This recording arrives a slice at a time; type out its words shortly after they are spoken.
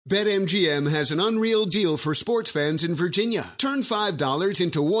BetMGM has an unreal deal for sports fans in Virginia. Turn $5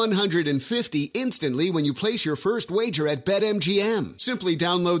 into $150 instantly when you place your first wager at BetMGM. Simply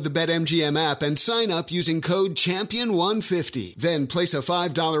download the BetMGM app and sign up using code CHAMPION150. Then place a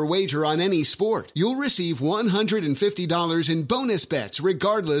 $5 wager on any sport. You'll receive $150 in bonus bets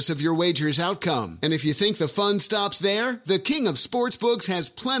regardless of your wager's outcome. And if you think the fun stops there, the King of Sportsbooks has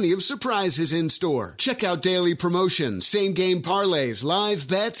plenty of surprises in store. Check out daily promotions, same-game parlays, live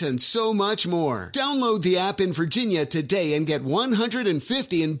bets, and so much more. Download the app in Virginia today and get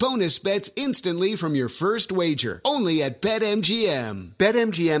 $150 in bonus bets instantly from your first wager. Only at BetMGM.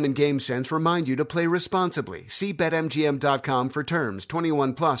 BetMGM and GameSense remind you to play responsibly. See BetMGM.com for terms.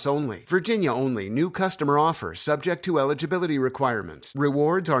 21 plus only. Virginia only. New customer offer. Subject to eligibility requirements.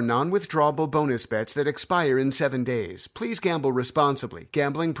 Rewards are non-withdrawable bonus bets that expire in 7 days. Please gamble responsibly.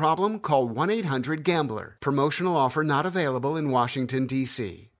 Gambling problem? Call 1-800-GAMBLER. Promotional offer not available in Washington,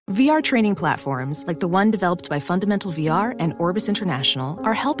 D.C. VR training platforms, like the one developed by Fundamental VR and Orbis International,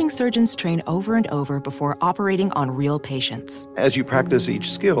 are helping surgeons train over and over before operating on real patients. As you practice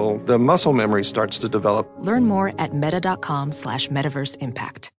each skill, the muscle memory starts to develop. Learn more at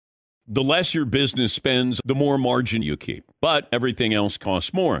meta.com/metaverseimpact. The less your business spends, the more margin you keep. But everything else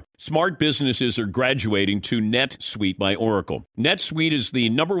costs more. Smart businesses are graduating to NetSuite by Oracle. NetSuite is the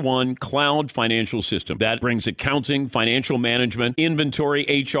 #1 cloud financial system that brings accounting, financial management, inventory,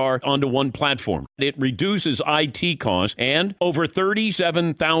 HR onto one platform. It reduces IT costs, and over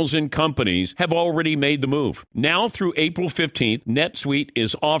 37,000 companies have already made the move. Now through April 15th, NetSuite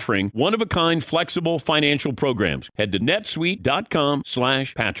is offering one-of-a-kind flexible financial programs. Head to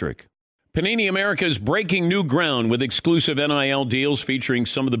netsuite.com/Patrick. Panini America is breaking new ground with exclusive NIL deals featuring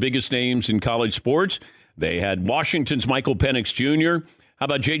some of the biggest names in college sports. They had Washington's Michael Penix Jr. How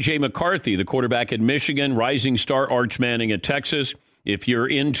about J.J. McCarthy, the quarterback at Michigan, rising star Arch Manning at Texas? If you're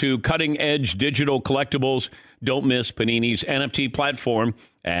into cutting-edge digital collectibles, don't miss Panini's NFT platform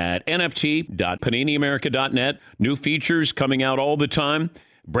at nft.paniniamerica.net. New features coming out all the time.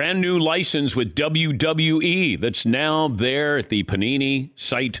 Brand new license with WWE that's now there at the Panini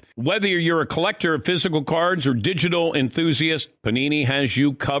site. Whether you're a collector of physical cards or digital enthusiast, Panini has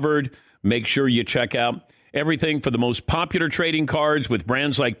you covered. Make sure you check out everything for the most popular trading cards with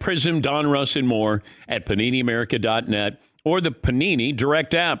brands like Prism, Donruss, and more at PaniniAmerica.net or the Panini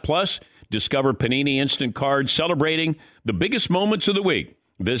Direct app. Plus, discover Panini Instant Cards celebrating the biggest moments of the week.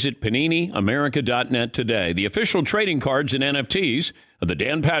 Visit PaniniAmerica.net today. The official trading cards and NFTs of The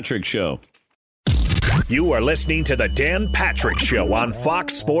Dan Patrick Show. You are listening to The Dan Patrick Show on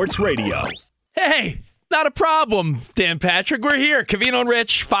Fox Sports Radio. Hey, not a problem, Dan Patrick. We're here. Covino and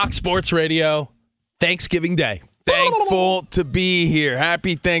Rich, Fox Sports Radio. Thanksgiving Day. Thankful to be here.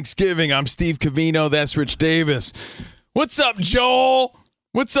 Happy Thanksgiving. I'm Steve Covino. That's Rich Davis. What's up, Joel?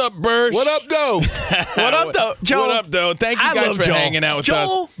 What's up, Bursch? What up, Doe? What up, Doe? Joel. What up, Doe? Thank you guys for hanging out with us.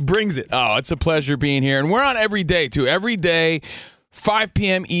 Joel brings it. Oh, it's a pleasure being here. And we're on every day, too. Every day, 5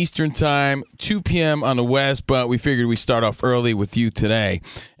 p.m. Eastern Time, 2 p.m. on the West. But we figured we'd start off early with you today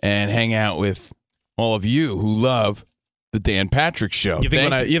and hang out with all of you who love the Dan Patrick Show. You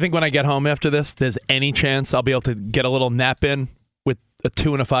think when I get home after this, there's any chance I'll be able to get a little nap in with a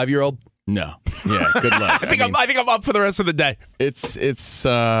 2 and a 5-year-old? No. Yeah, good luck. I think I'm up for the rest of the day. It's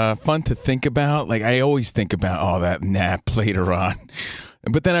fun to think about. Like, I always think about that nap later on.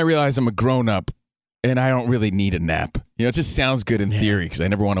 But then I realize I'm a grown-up, and I don't really need a nap. You know, it just sounds good in theory because I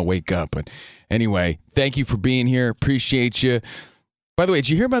never want to wake up. But anyway, thank you for being here. Appreciate you. By the way, did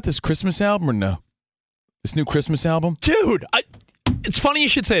you hear about this Christmas album or no? This new Christmas album? Dude, it's funny you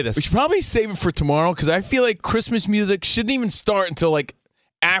should say this. We should probably save it for tomorrow because I feel like Christmas music shouldn't even start until, like,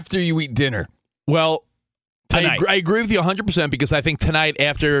 after you eat dinner. Well, tonight. I agree with you 100% because I think tonight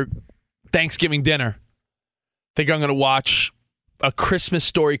after Thanksgiving dinner, I think I'm going to watch A Christmas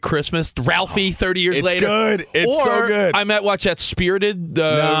Story Christmas, Ralphie 30 years later. It's good. It's so good. I might watch that Spirited,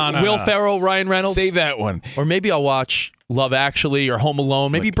 Will Ferrell, Ryan Reynolds. Save that one. Or maybe I'll watch Love Actually or Home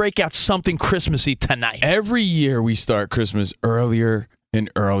Alone. Maybe break out something Christmassy tonight. Every year we start Christmas earlier and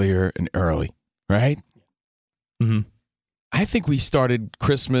earlier and early, right? Mm-hmm. I think we started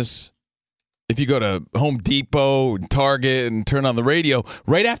Christmas, if you go to Home Depot and Target and turn on the radio,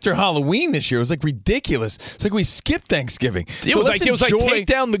 right after Halloween this year. It was like ridiculous. It's like we skipped Thanksgiving. It was like take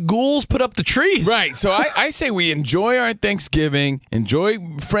down the ghouls, put up the trees. Right. So I say we enjoy our Thanksgiving, enjoy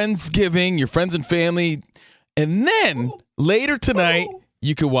Friendsgiving, your friends and family, and then later tonight,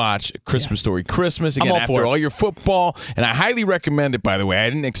 you could watch Christmas Story Christmas again after all your football. And I highly recommend it, by the way. I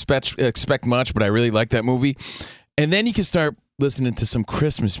didn't expect much, but I really like that movie. And then you can start listening to some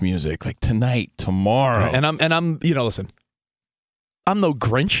Christmas music like tonight, tomorrow. And I'm listen. I'm no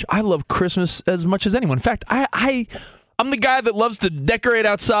Grinch. I love Christmas as much as anyone. In fact, I'm the guy that loves to decorate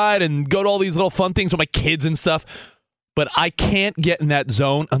outside and go to all these little fun things with my kids and stuff. But I can't get in that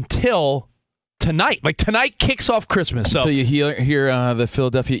zone until tonight. Like, tonight kicks off Christmas. So you hear the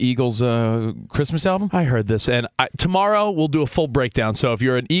Philadelphia Eagles Christmas album? I heard this. And tomorrow we'll do a full breakdown. So if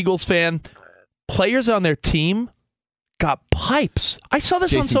you're an Eagles fan, players on their team got pipes. I saw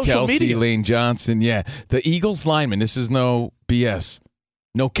this on social Kelsey, media. Lane Johnson, yeah. The Eagles linemen, this is no BS.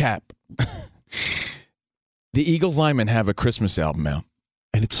 No cap. The Eagles linemen have a Christmas album out.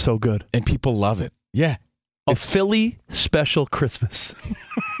 And it's so good. And people love it. Yeah. It's Philly special Christmas.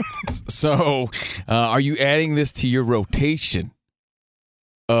 So, are you adding this to your rotation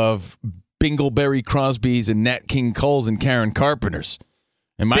of Bingleberry Crosbys and Nat King Coles and Karen Carpenters?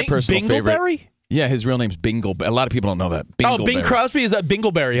 And my personal favorite. Bingleberry? Yeah, his real name's Bingleberry. A lot of people don't know that. Oh, Bing Crosby? Is that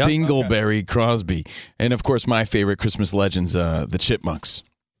Bingleberry? Huh? Bingleberry Crosby. And, of course, my favorite Christmas legends, the Chipmunks.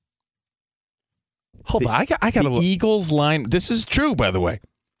 Hold on. I got to look. Eagles line. This is true, by the way.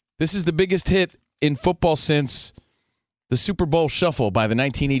 This is the biggest hit in football since the Super Bowl Shuffle by the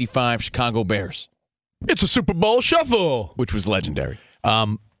 1985 Chicago Bears. It's a Super Bowl Shuffle. Which was legendary.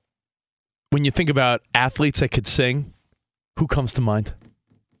 When you think about athletes that could sing, who comes to mind?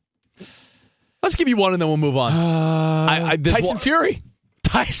 Let's give you one and then we'll move on. Tyson Fury.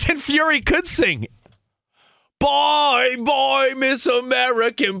 Tyson Fury could sing. Boy, boy, Miss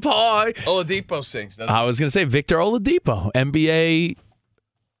American Pie. Oladipo sings. I was going to say Victor Oladipo, NBA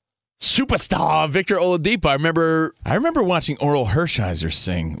superstar Victor Oladipo. I remember watching Oral Hershiser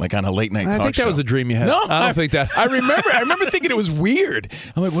sing like on a late night talk show. I think that was a dream you had. No, I don't think that. I remember thinking it was weird.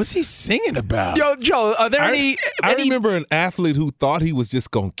 I'm like, what's he singing about? Yo, Joe, are there I remember an athlete who thought he was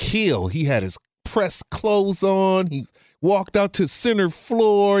just going to kill. He had his pressed clothes on. He walked out to center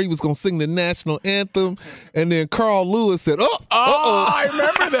floor. He was going to sing the national anthem. And then Carl Lewis said, I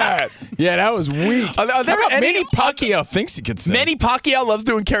remember that. Yeah, that was weak. Are there Manny Pacquiao thinks he could sing. Manny Pacquiao loves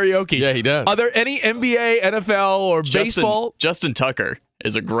doing karaoke. Yeah, he does. Are there any NBA, NFL, or baseball? Justin Tucker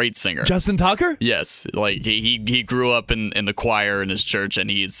is a great singer. Justin Tucker? Yes. Like, he grew up in the choir in his church, and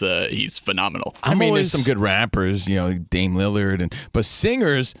he's phenomenal. I mean, there's some good rappers, Dame Lillard. But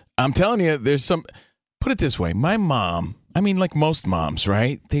singers, I'm telling you, there's some... Put it this way. My mom, I mean, like most moms,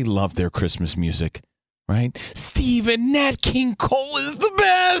 right? They love their Christmas music, right? Stephen Nat King Cole is the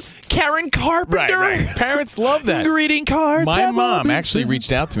best. Karen Carpenter. Right. Parents love that. Greeting cards. My mom actually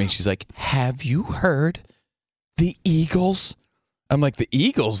reached out to me. She's like, have you heard the Eagles? I'm like, the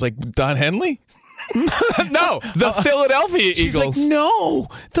Eagles? Like Don Henley? No, the Philadelphia Eagles. She's like, no,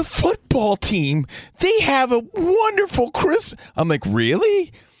 the football team. They have a wonderful Christmas. I'm like,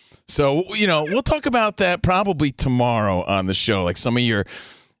 really? So, we'll talk about that probably tomorrow on the show. Like some of your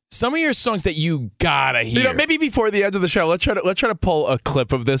songs that you gotta hear. Maybe before the end of the show, let's try to pull a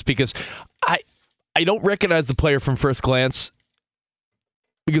clip of this because I don't recognize the player from first glance.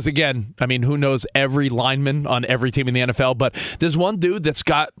 Because again, I mean, who knows every lineman on every team in the NFL? But there's one dude that's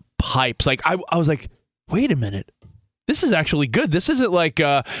got pipes. Like I was like, wait a minute, this is actually good. This isn't like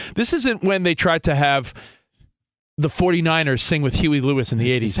this isn't when they tried to have the 49ers sing with Huey Lewis in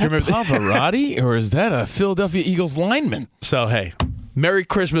the 80s. Is that Pavarotti or is that a Philadelphia Eagles lineman? So, hey, Merry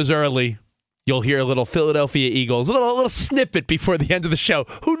Christmas early. You'll hear a little Philadelphia Eagles, a little snippet before the end of the show.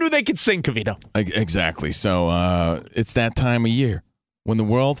 Who knew they could sing, Cavito? Exactly. So it's that time of year when the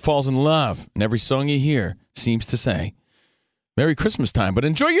world falls in love and every song you hear seems to say, Merry Christmas time, but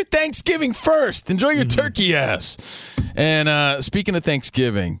enjoy your Thanksgiving first. Enjoy your turkey ass. And speaking of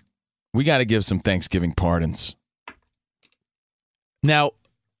Thanksgiving, we got to give some Thanksgiving pardons. Now,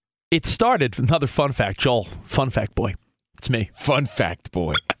 it started, another fun fact, Joel, fun fact boy. It's me. Fun fact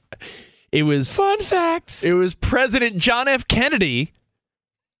boy. It was fun facts. It was President John F. Kennedy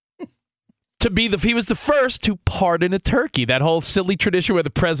he was the first to pardon a turkey. That whole silly tradition where the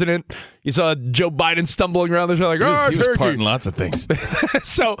president, you saw Joe Biden stumbling around the show like, he was pardoning lots of things.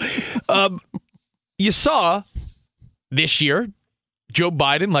 So, you saw this year, Joe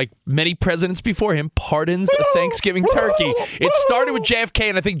Biden, like many presidents before him, pardons a Thanksgiving turkey. It started with JFK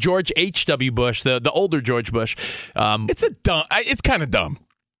and I think George H.W. Bush, the older George Bush. It's kind of dumb,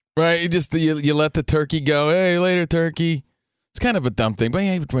 right? You let the turkey go. Hey, later, turkey. It's kind of a dumb thing, but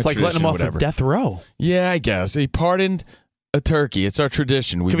yeah, it's like letting him off of death row. Yeah, I guess he pardoned a turkey. It's our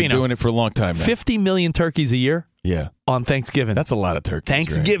tradition. We've been doing it for a long time now. 50 million turkeys a year. Yeah, on Thanksgiving. That's a lot of turkeys.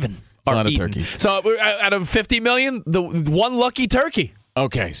 Thanksgiving. Right? A lot of turkeys. So out of 50 million, the one lucky turkey.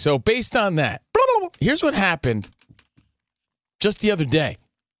 Okay, so based on that, here's what happened just the other day.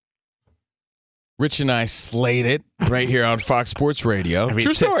 Rich and I slayed it right here on Fox Sports Radio.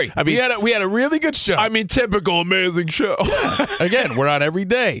 True story. I mean, we had a really good show. I mean, typical amazing show. Again, we're on every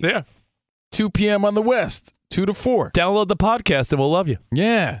day. Yeah. 2 p.m. on the West, 2 to 4. Download the podcast and we'll love you.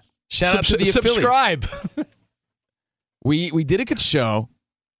 Yeah. Shout out to the affiliates. Subscribe. We did a good show.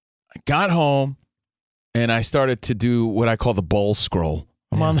 I got home, and I started to do what I call the bowl scroll.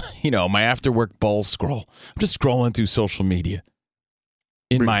 I'm on, my after-work bowl scroll. I'm just scrolling through social media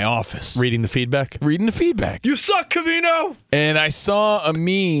in my office. Reading the feedback. You suck, Covino! And I saw a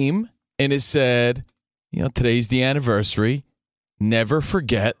meme, and it said, today's the anniversary. Never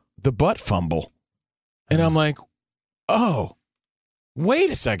forget the butt fumble. And I'm like, oh, wait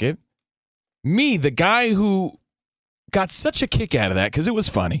a second. Me, the guy who got such a kick out of that because it was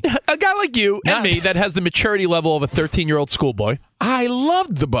funny. A guy like you and me that has the maturity level of a 13-year-old schoolboy. I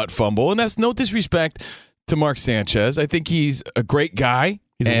loved the butt fumble, and that's no disrespect to Mark Sanchez. I think he's a great guy.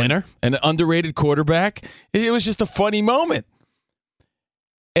 He's a winner. And an underrated quarterback. It was just a funny moment.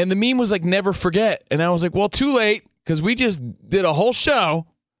 And the meme was like, never forget. And I was like, well, too late because we just did a whole show,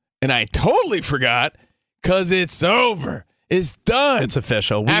 and I totally forgot because it's over. It's done. It's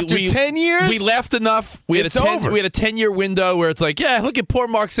official. After 10 years? We laughed enough. We had a 10-year window where it's like, yeah, look at poor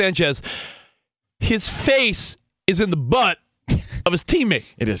Mark Sanchez. His face is in the butt of his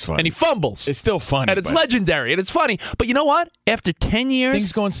teammate. It is funny. And he fumbles. It's still funny. And it's legendary. And it's funny. But you know what? After 10 years.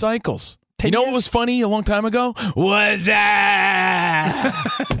 Things go in cycles. You know what was funny a long time ago? Was that?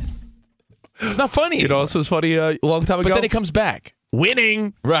 It's not funny. You know what was funny a long time ago? But then it comes back.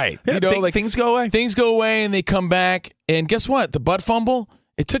 Winning. Right. Yeah, things go away. Things go away and they come back. And guess what? The butt fumble,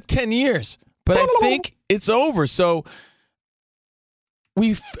 it took 10 years. But I think it's over. So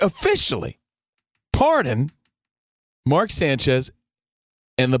we officially pardon Mark Sanchez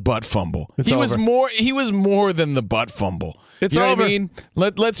and the butt fumble. He was more than the butt fumble. It's over. What I mean?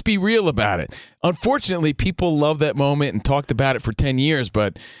 Let's be real about it. Unfortunately, people love that moment and talked about it for 10 years,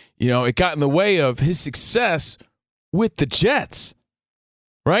 but it got in the way of his success with the Jets.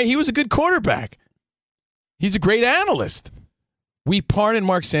 Right? He was a good quarterback. He's a great analyst. We pardon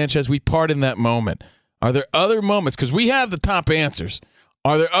Mark Sanchez. We pardon that moment. Are there other moments? Because we have the top answers.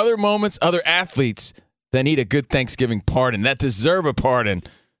 Are there other moments, other athletes that need a good Thanksgiving pardon, that deserve a pardon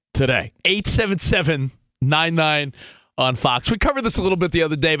today? 877-99 on Fox. We covered this a little bit the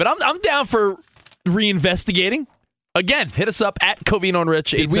other day, but I'm down for reinvestigating. Again, hit us up at Covino and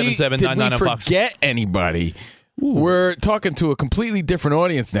Rich, 877-99 on Fox. Did we forget anybody? Ooh. We're talking to a completely different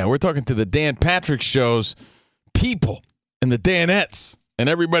audience now. We're talking to the Dan Patrick Show's people and the Danettes and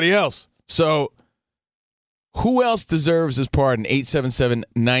everybody else. So who else deserves his pardon?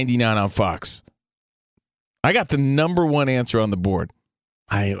 877-99 on Fox. I got the number one answer on the board.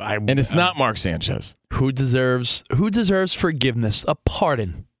 And it's not Mark Sanchez. Who deserves forgiveness? A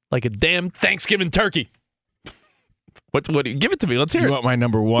pardon. Like a damn Thanksgiving turkey. What? Give it to me. Let's hear it. You want my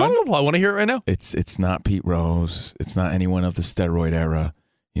number one? No, I want to hear it right now. It's not Pete Rose. It's not anyone of the steroid era.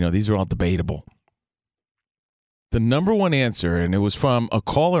 These are all debatable. The number one answer, and it was from a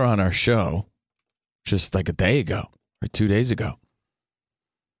caller on our show just like a day ago or 2 days ago.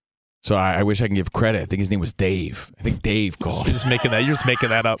 So I wish I can give credit. I think his name was Dave. I think Dave called. You're just making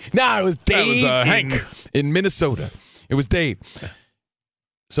that up. No, it was Dave. That was Hank in Minnesota. It was Dave.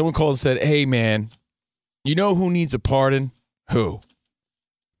 Someone called and said, hey, man, you know who needs a pardon? Who?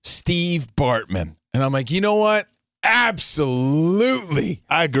 Steve Bartman. And I'm like, you know what? Absolutely.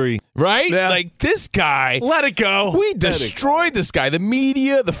 I agree. Right? Yeah. Like, this guy. Let it go. We destroyed this guy. The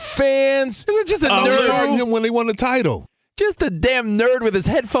media, the fans. Just a nerd. Pardoned him when they won the title. Just a damn nerd with his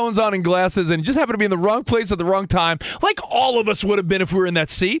headphones on and glasses and just happened to be in the wrong place at the wrong time, like all of us would have been if we were in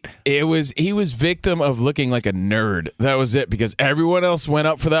that seat. He was victim of looking like a nerd. That was it, because everyone else went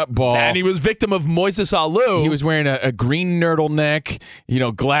up for that ball. And he was victim of Moises Alou. He was wearing a green nerdleneck,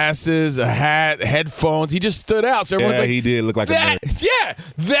 glasses, a hat, headphones. He just stood out. So everyone's like, he did look like a nerd. Yeah,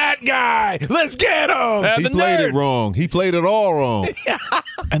 that guy. Let's get him. He played it wrong. He played it all wrong.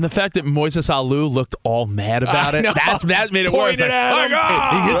 And the fact that Moises Alou looked all mad about it, that made it worse. He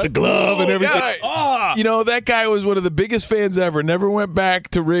hit the glove and everything. That guy was one of the biggest fans ever. Never went back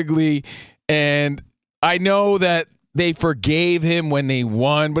to Wrigley. And I know that they forgave him when they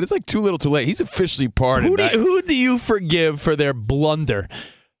won, but it's like too little too late. He's officially pardoned. Who do you forgive for their blunder?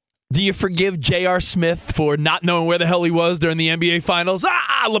 Do you forgive J.R. Smith for not knowing where the hell he was during the NBA Finals?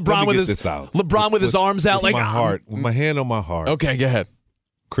 LeBron with his arms out like my heart, with my hand on my heart. Okay, go ahead.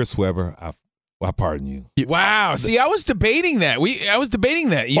 Chris Webber, I pardon you. Wow. See, I was debating that. I was debating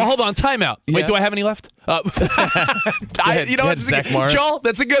that. Well, hold on. Timeout. Yeah. Wait, do I have any left? Zach Morris. Joel,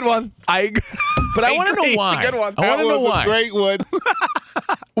 that's a good one. But I want to know why. It's a good one. I want to know why. That was a great one.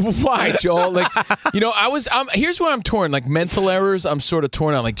 Why, Joel? Like, here's where I'm torn. Like, mental errors, I'm sort of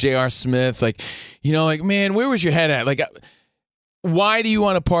torn on. Like J.R. Smith. Like, man, where was your head at? Like, why do you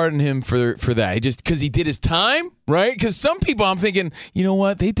want to pardon him for that? Just because he did his time, right? Because some people, I'm thinking, you know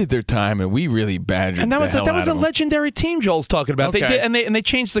what? They did their time, and we really badgered. And that was a legendary team. Joel's talking about. Okay. They did, and they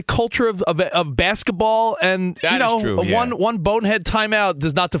changed the culture of basketball. And that is true. One bonehead timeout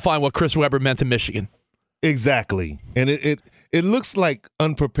does not define what Chris Webber meant to Michigan. Exactly, and it looks like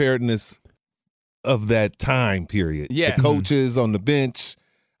unpreparedness of that time period. Yeah, the coaches on the bench.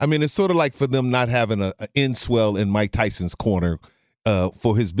 I mean, it's sort of like for them not having an end swell in Mike Tyson's corner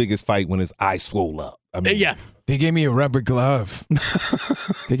for his biggest fight when his eye swole up. I mean, yeah. They gave me a rubber glove.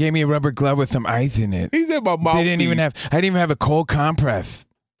 They gave me a rubber glove with some ice in it. He's in my mouth. I didn't even have a cold compress.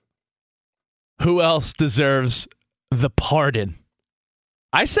 Who else deserves the pardon?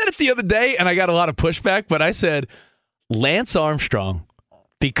 I said it the other day, and I got a lot of pushback, but I said Lance Armstrong,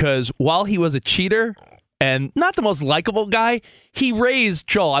 because while he was a cheater and not the most likable guy, he raised,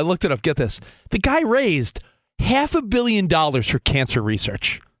 Joel, I looked it up, get this, the guy raised $500 million for cancer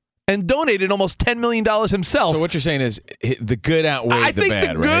research and donated almost $10 million himself. So what you're saying is the good outweighed the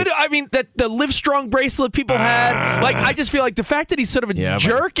bad, right? I think the good, I mean, that the Live Strong bracelet people had, like, I just feel like the fact that he's sort of a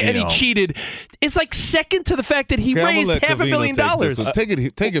jerk and he cheated is like second to the fact that he raised $500 million.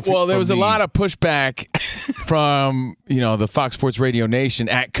 Take it. Well, there was a lot of pushback from, the Fox Sports Radio Nation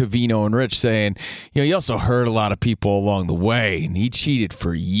at Covino and Rich saying, he also hurt a lot of people along the way, and he cheated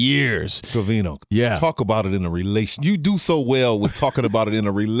for years. Covino, yeah. Talk about it in a relation. You do so well with talking about it in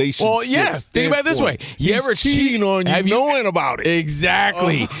a relationship. Well, yeah. Think about it this way: you ever cheating on you, knowing about it?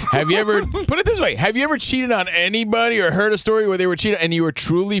 Exactly. Have you ever put it this way? Have you ever cheated on anybody or heard a story where they were cheating and you were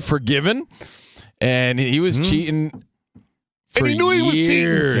truly forgiven? And he was cheating for and he knew he was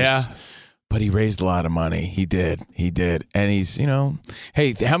cheating. Yeah. But he raised a lot of money. He did. And he's,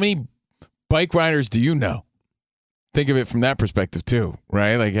 hey, how many bike riders do you know? Think of it from that perspective too,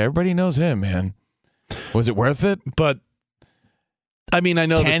 right? Like everybody knows him, man. Was it worth it? But I mean, I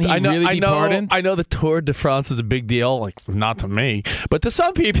know. I know the Tour de France is a big deal. Like, not to me, but to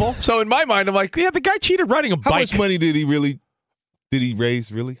some people. So in my mind, I'm like, yeah, the guy cheated riding a bike. How much money did he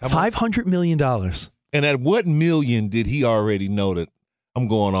raise? Really, $500 million. And at what million did he already know that I'm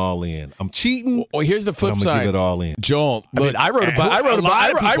going all in? I'm cheating. Well, here's the flip I'm side. gonna give it all in. Joel, look, I rode a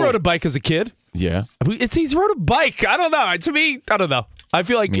bike. I rode a bike as a kid. Yeah, he's rode a bike. I don't know. To me, I don't know. I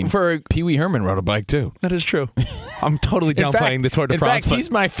feel like for Pee Wee Herman rode a bike too. That is true. I'm totally downplaying the Tour de France. In fact,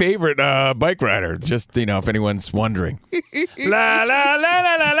 he's my favorite bike rider. Just if anyone's wondering. La la la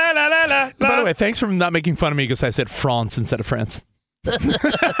la la la la la. By the way, thanks for not making fun of me because I said France instead of France.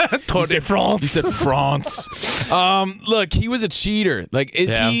 Tour de France. You said France. Look, he was a cheater. Like,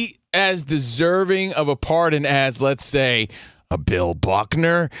 is he as deserving of a pardon as, let's say, a Bill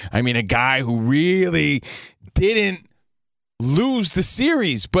Buckner? I mean, a guy who really didn't lose the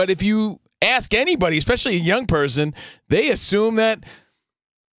series. But if you ask anybody, especially a young person, they assume that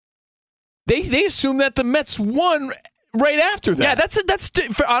the Mets won right after that. Yeah, that's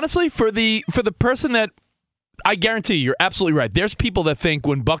honestly for the person that I guarantee you're absolutely right. There's people that think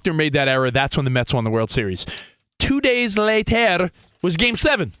when Buckner made that error, that's when the Mets won the World Series. 2 days later was Game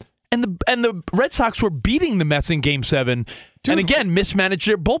 7. And the Red Sox were beating the Mets in Game 7. Dude, and again, mismanaged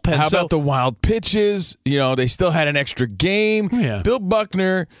their bullpen. How about the wild pitches? They still had an extra game. Yeah. Bill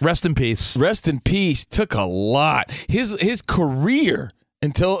Buckner, rest in peace. Rest in peace. Took a lot. His career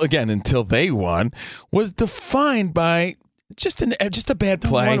until they won was defined by just a bad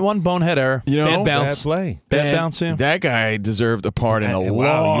play. One bonehead error. Bad bounce. Bad play. Bad bounce. Yeah. That guy deserved a pardon a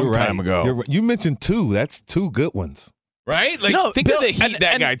long time ago. You mentioned two. That's two good ones. Right? Like, think of the heat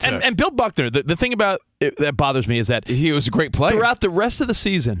that guy took. And Bill Buckner, the thing about it that bothers me is that he was a great player. Throughout the rest of the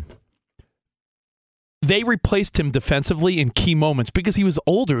season, they replaced him defensively in key moments because he was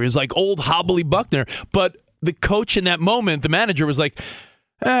older. He was like old, hobbly Buckner. But the coach in that moment, the manager, was like,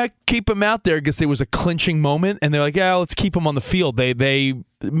 keep him out there because there was a clinching moment. And they're like, let's keep him on the field. They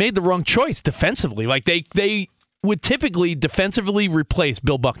made the wrong choice defensively. Like, they would typically defensively replace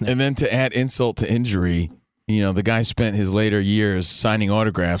Bill Buckner. And then to add insult to injury, the guy spent his later years signing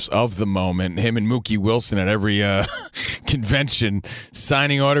autographs of the moment. Him and Mookie Wilson at every convention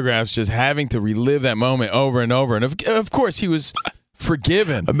signing autographs, just having to relive that moment over and over. And of course, he was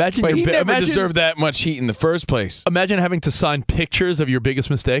forgiven. But he never deserved that much heat in the first place. Imagine having to sign pictures of your biggest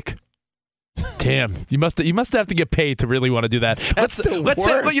mistake. Damn, you must have to get paid to really want to do that. Let's say,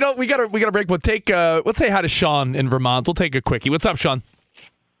 we gotta break. We'll take let's say hi to Sean in Vermont. We'll take a quickie. What's up, Sean?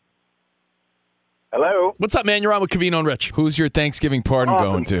 Hello. What's up, man? You're on with Covino and Rich. Who's your Thanksgiving pardon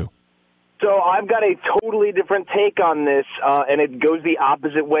going to? So I've got a totally different take on this, and it goes the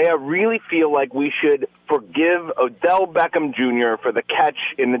opposite way. I really feel like we should forgive Odell Beckham Jr. for the catch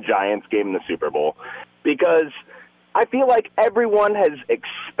in the Giants game in the Super Bowl, because I feel like everyone has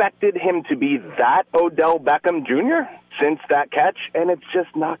expected him to be that Odell Beckham Jr. since that catch, and it's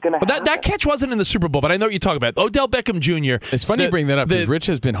just not going to happen. That catch wasn't in the Super Bowl, but I know what you're talking about. Odell Beckham Jr. It's funny you bring that up because Rich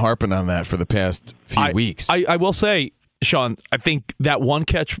has been harping on that for the past few weeks. I will say, Sean, I think that one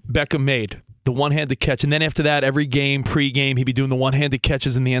catch Beckham made, the one-handed catch, and then after that, every game, pre-game, he'd be doing the one-handed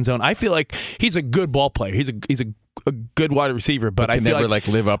catches in the end zone. I feel like he's a good ball player. He's a good wide receiver, but I feel never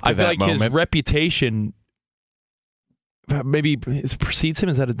live up to that moment. His reputation maybe precedes him.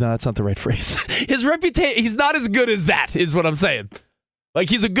 No, that's not the right phrase. His reputation, he's not as good as that, is what I'm saying.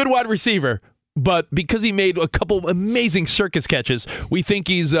 Like, he's a good wide receiver, but because he made a couple amazing circus catches, we think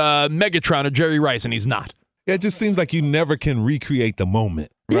he's Megatron or Jerry Rice, and he's not. Yeah, it just seems like you never can recreate the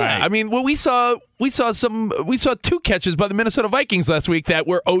moment. Right. Yeah, I mean, well, we saw two catches by the Minnesota Vikings last week that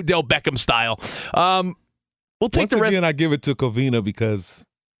were Odell Beckham style. We'll take Once again, I give it to Covina because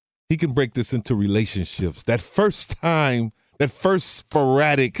he can break this into relationships. That first time, that first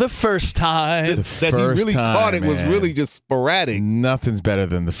sporadic. The first time. That he really caught it was really just sporadic. Nothing's better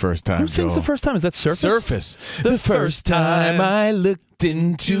than the first time. Who sings the first time? Is that Surface? Surface. The first time I looked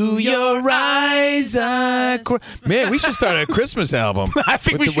into your eyes, man, we should start a Christmas album. I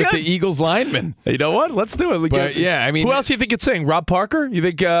think we should. With the Eagles linemen. You know what? Let's do it. But, yeah, I mean. Who else do you think could sing? Rob Parker? You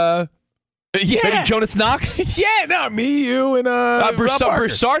think... Maybe Jonas Knox? Yeah, no, me, you, and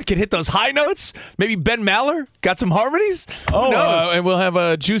Broussard can hit those high notes. Maybe Ben Maller got some harmonies. And we'll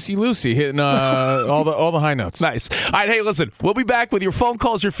have Juicy Lucy hitting all the high notes. Nice. All right, hey, listen, we'll be back with your phone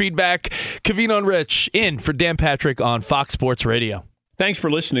calls, your feedback. Covino and Rich in for Dan Patrick on Fox Sports Radio. Thanks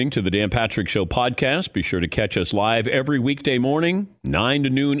for listening to the Dan Patrick Show podcast. Be sure to catch us live every weekday morning, 9 to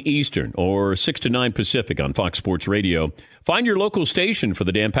noon Eastern or 6 to 9 Pacific on Fox Sports Radio. Find your local station for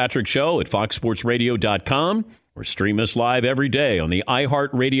the Dan Patrick Show at foxsportsradio.com or stream us live every day on the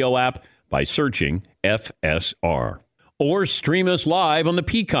iHeartRadio app by searching FSR. Or stream us live on the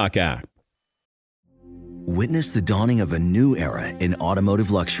Peacock app. Witness the dawning of a new era in automotive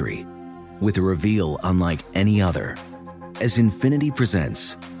luxury with a reveal unlike any other. As Infiniti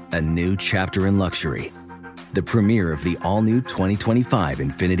presents a new chapter in luxury, the premiere of the all-new 2025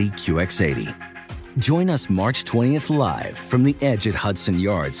 Infiniti QX80. Join us March 20th live from the Edge at Hudson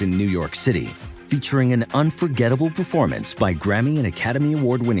Yards in New York City, featuring an unforgettable performance by Grammy and Academy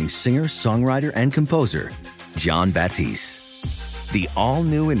Award-winning singer, songwriter, and composer, Jon Batiste. The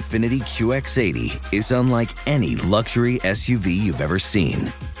all-new Infiniti QX80 is unlike any luxury SUV you've ever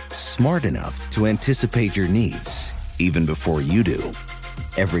seen. Smart enough to anticipate your needs even before you do.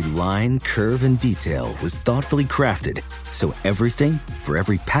 Every line, curve, and detail was thoughtfully crafted so everything for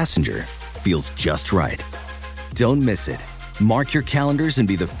every passenger feels just right. Don't miss it. Mark your calendars and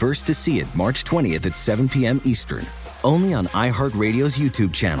be the first to see it March 20th at 7 p.m. Eastern, only on iHeartRadio's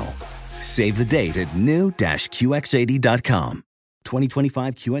YouTube channel. Save the date at new-QX80.com.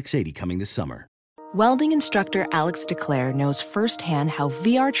 2025 QX80 coming this summer. Welding instructor Alex DeClaire knows firsthand how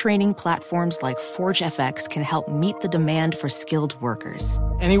VR training platforms like ForgeFX can help meet the demand for skilled workers.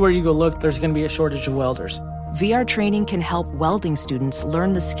 Anywhere you go look, there's going to be a shortage of welders. VR training can help welding students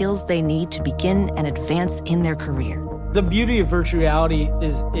learn the skills they need to begin and advance in their career. The beauty of virtual reality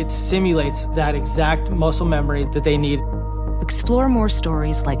is it simulates that exact muscle memory that they need. Explore more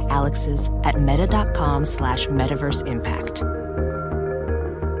stories like Alex's at meta.com/metaverseimpact.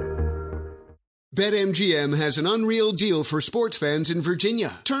 BetMGM has an unreal deal for sports fans in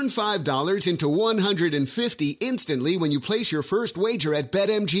Virginia. Turn $5 into $150 instantly when you place your first wager at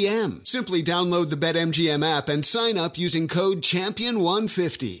BetMGM. Simply download the BetMGM app and sign up using code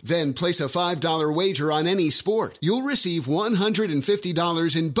CHAMPION150. Then place a $5 wager on any sport. You'll receive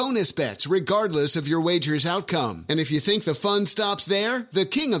 $150 in bonus bets regardless of your wager's outcome. And if you think the fun stops there, the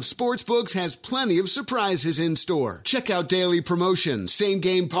king of sportsbooks has plenty of surprises in store. Check out daily promotions,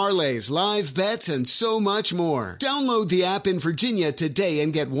 same-game parlays, live bets, and so much more. Download the app in Virginia today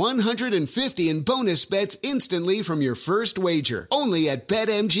and get $150 in bonus bets instantly from your first wager. Only at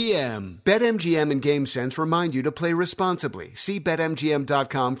BetMGM. BetMGM and GameSense remind you to play responsibly. See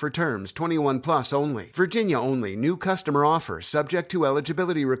BetMGM.com for terms. 21 plus only. Virginia only. New customer offer subject to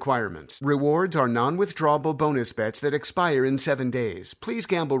eligibility requirements. Rewards are non-withdrawable bonus bets that expire in 7 days. Please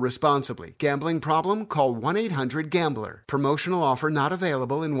gamble responsibly. Gambling problem? Call 1-800-GAMBLER. Promotional offer not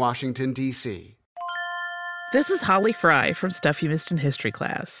available in Washington, D.C. This is Holly Fry from Stuff You Missed in History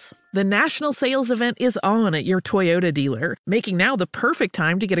class. The national sales event is on at your Toyota dealer, making now the perfect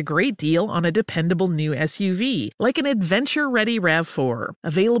time to get a great deal on a dependable new SUV, like an adventure-ready RAV4.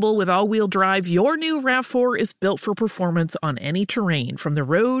 Available with all-wheel drive, your new RAV4 is built for performance on any terrain, from the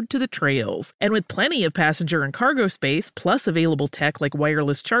road to the trails. And with plenty of passenger and cargo space, plus available tech like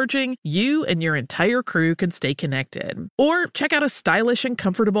wireless charging, you and your entire crew can stay connected. Or check out a stylish and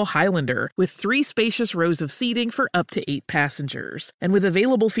comfortable Highlander with 3 spacious rows of seating for up to 8 passengers. And with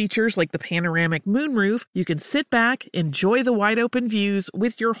available features like the panoramic moonroof, you can sit back, enjoy the wide open views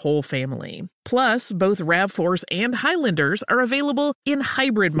with your whole family. Plus, both RAV4s and Highlanders are available in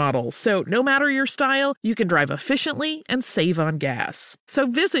hybrid models, so no matter your style, you can drive efficiently and save on gas. So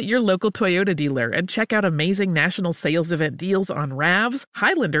visit your local Toyota dealer and check out amazing national sales event deals on RAVs,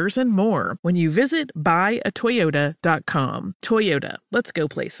 Highlanders, and more when you visit buyatoyota.com. Toyota, let's go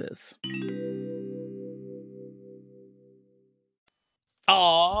places.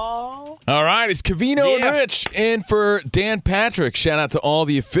 All right, it's Covino and Rich in for Dan Patrick. Shout out to all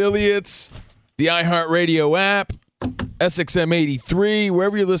the affiliates, the iHeartRadio app, SXM 83,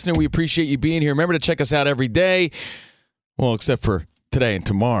 wherever you're listening. We appreciate you being here. Remember to check us out every day. Well, except for today and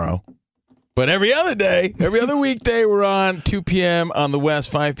tomorrow. But every other day, every other weekday, we're on 2 p.m. on the West,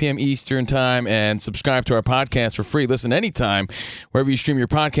 5 p.m. Eastern time, and subscribe to our podcast for free. Listen anytime, wherever you stream your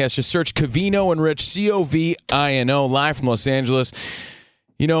podcast. Just search Covino and Rich, Covino, live from Los Angeles.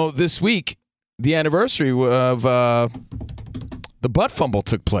 You know, this week, the anniversary of the butt fumble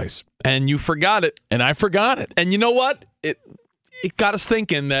took place. And you forgot it. And I forgot it. And you know what? It got us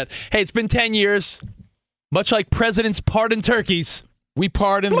thinking that, hey, it's been 10 years. Much like presidents pardon turkeys. We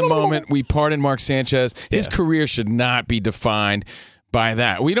pardon the moment. We pardon Mark Sanchez. His career should not be defined by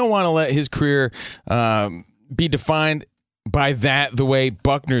that. We don't want to let his career be defined by that the way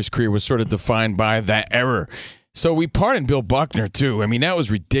Buckner's career was sort of defined by that error. So we pardoned Bill Buckner, too. I mean, that was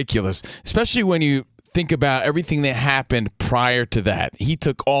ridiculous, especially when you think about everything that happened prior to that. He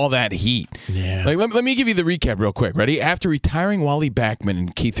took all that heat. Yeah. Like, let me give you the recap real quick. Ready? After retiring Wally Backman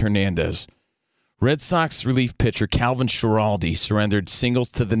and Keith Hernandez, Red Sox relief pitcher Calvin Schiraldi surrendered singles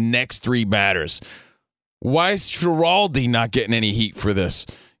to the next 3 batters. Why is Schiraldi not getting any heat for this?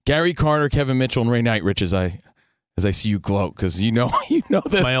 Gary Carter, Kevin Mitchell, and Ray Knight, Rich, as I see you gloat, because you know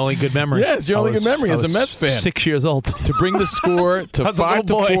this. My only good memory. Yes, your only good memory as a Mets fan. 6 years old. To bring the score to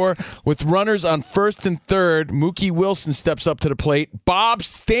 5-4 with runners on first and third, Mookie Wilson steps up to the plate. Bob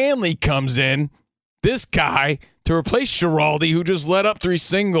Stanley comes in, this guy, to replace Schiraldi, who just let up 3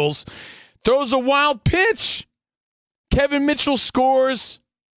 singles. Throws a wild pitch. Kevin Mitchell scores.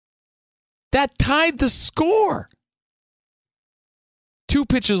 That tied the score. 2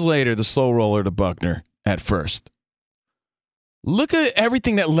 pitches later, the slow roller to Buckner at first. Look at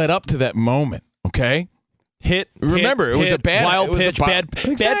everything that led up to that moment, okay? Remember, it was a bad wild pitch,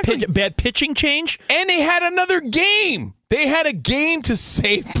 Exactly. bad pitching change. And they had another game. They had a game to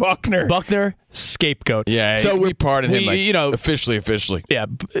save Buckner. Buckner, scapegoat. Yeah, so we pardoned him, officially. Yeah.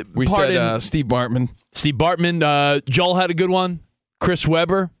 We said Steve Bartman. Steve Bartman. Joel had a good one. Chris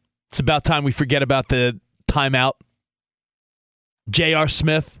Webber. It's about time we forget about the timeout. J.R.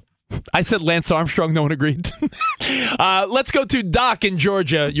 Smith. I said Lance Armstrong. No one agreed. Let's go to Doc in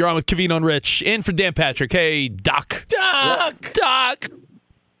Georgia. You're on with Covino and Rich. In for Dan Patrick. Hey, Doc. Doc.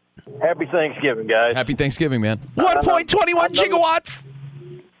 Happy Thanksgiving, guys. Happy Thanksgiving, man. 1.21 gigawatts.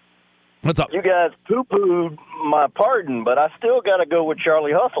 What's up? You guys poo-pooed my pardon, but I still got to go with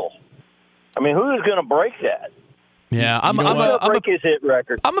Charlie Hustle. I mean, who is going to break that? Yeah, I'm break his hit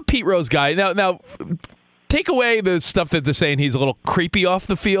record. I'm a Pete Rose guy. Now, take away the stuff that they're saying he's a little creepy off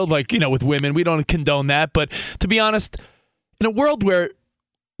the field, like, with women. We don't condone that. But to be honest, in a world where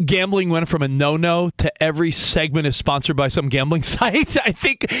gambling went from a no-no to every segment is sponsored by some gambling site, I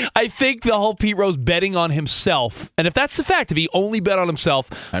think the whole Pete Rose betting on himself, and if that's the fact, if he only bet on himself,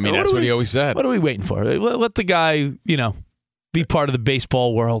 that's what he always said. What are we waiting for? Let the guy, be part of the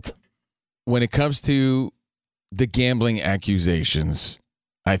baseball world. When it comes to the gambling accusations,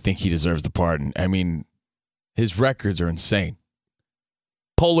 I think he deserves the pardon. I mean, his records are insane.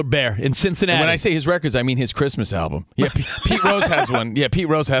 Polar Bear in Cincinnati. And when I say his records, I mean his Christmas album. Yeah, Pete Rose has one. Yeah, Pete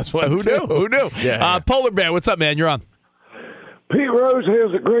Rose has one. Who knew? Yeah. Polar Bear, what's up, man? You're on. Pete Rose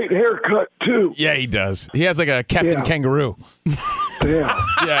has a great haircut, too. Yeah, he does. He has like a Captain Kangaroo. Yeah.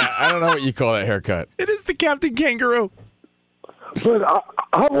 Yeah, I don't know what you call that haircut. It is the Captain Kangaroo. But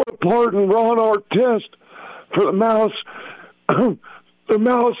I want to pardon Ron Artest for the malice in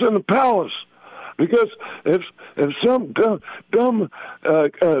the palace. Because if some dumb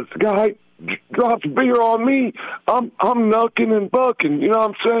guy drops beer on me, I'm knucking and bucking. You know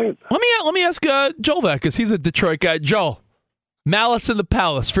what I'm saying? Let me ask Joel that, because he's a Detroit guy. Joel, Malice in the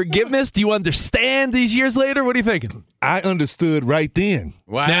Palace, forgiveness. Do you understand these years later? What are you thinking? I understood right then.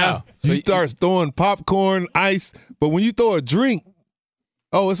 Wow. Now, You start throwing popcorn, ice, but when you throw a drink,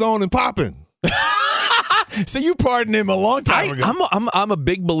 it's on and popping. So you pardoned him a long time ago. I'm a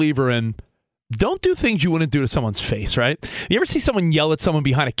big believer in don't do things you wouldn't do to someone's face, right? You ever see someone yell at someone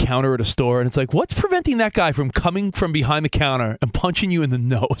behind a counter at a store, and it's like, what's preventing that guy from coming from behind the counter and punching you in the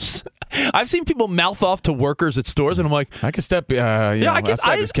nose? I've seen people mouth off to workers at stores, and I'm like, I could step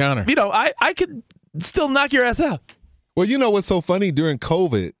outside this counter. I could still knock your ass out. Well, you know what's so funny? During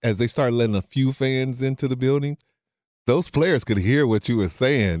COVID, as they started letting a few fans into the building, those players could hear what you were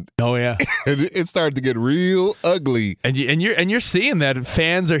saying. Oh yeah, and it started to get real ugly. And you're seeing that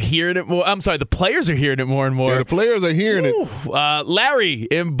fans are hearing it more. I'm sorry, the players are hearing it more and more. Yeah, the players are hearing it. Larry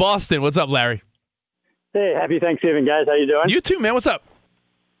in Boston, what's up, Larry? Hey, happy Thanksgiving, guys. How you doing? You too, man. What's up?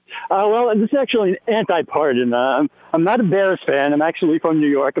 Well, this is actually an anti-pardon. I'm not a Bears fan. I'm actually from New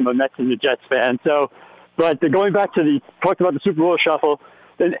York. I'm a Mets and the Jets fan. But going back to talked about the Super Bowl shuffle,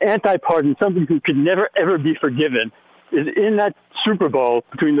 an anti-pardon, somebody who could never ever be forgiven, is in that Super Bowl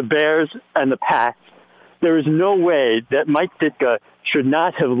between the Bears and the Pats. There is no way that Mike Ditka should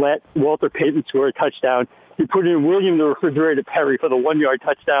not have let Walter Payton score a touchdown. He put in William the Refrigerator Perry for the 1-yard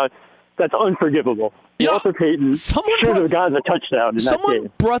touchdown. That's unforgivable. Walter Payton should have gotten a touchdown in that game.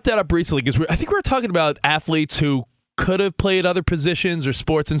 Someone brought that up recently, because I think we were talking about athletes who could have played other positions or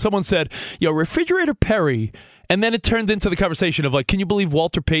sports, and someone said, Refrigerator Perry, and then it turned into the conversation of, like, can you believe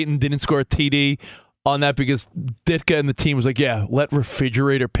Walter Payton didn't score a TD on that because Ditka and the team was like, yeah, let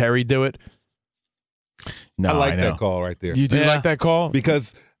Refrigerator Perry do it? No, I like that call right there. You do like that call?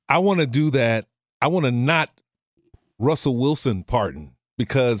 Because I want to do that. I want to not Russell Wilson pardon,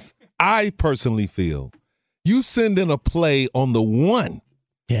 because I personally feel you send in a play on the 1.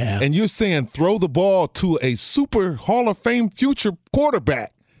 Yeah. And you're saying throw the ball to a super Hall of Fame future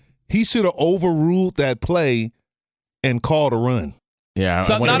quarterback. He should have overruled that play and called a run. Yeah.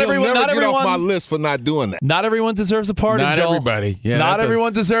 So not everyone get off my list for not doing that. Not everyone deserves a pardon, Not Joel. everybody. Yeah, not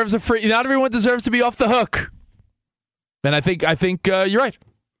everyone deserves not everyone deserves to be off the hook. And I think you're right.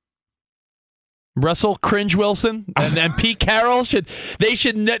 Russell Cringe Wilson and Pete Carroll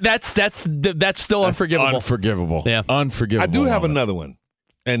that's still unforgivable. Unforgivable. Yeah. Unforgivable. I do have another one.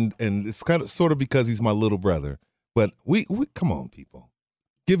 And it's kind of sort of because he's my little brother. But we come on, people.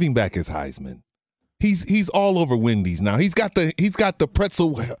 Give him back his Heisman. He's all over Wendy's now. He's got the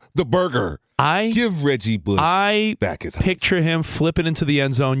pretzel, the burger. Give Reggie Bush back his Heisman. Picture him flipping into the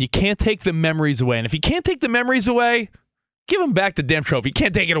end zone. You can't take the memories away. And if you can't take the memories away, give him back the damn trophy. You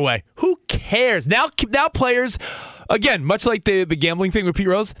can't take it away. Who cares? Now players, again, much like the gambling thing with Pete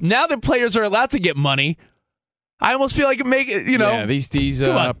Rose, now the players are allowed to get money. I almost feel like Yeah, these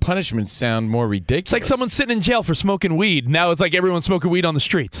punishments sound more ridiculous. It's like someone sitting in jail for smoking weed. Now it's like everyone's smoking weed on the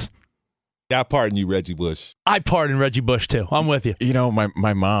streets. Yeah, I pardon you, Reggie Bush. I pardon Reggie Bush, too. I'm with you.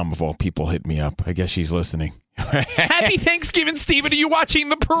 My mom, of all people, hit me up. I guess she's listening. Happy Thanksgiving, Steven. Are you watching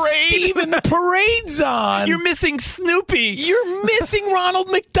the parade? Steven, the parade's on. You're missing Snoopy. You're missing Ronald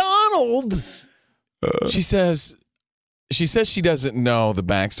McDonald. She says she doesn't know the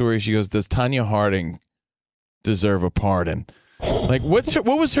backstory. She goes, does Tanya Harding deserve a pardon? Like, what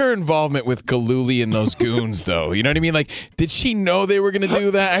was her involvement with Galooly and those goons, though? You know what I mean? Like, did she know they were going to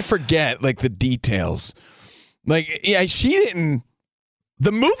do that? I forget, like, the details. Like, yeah, she didn't.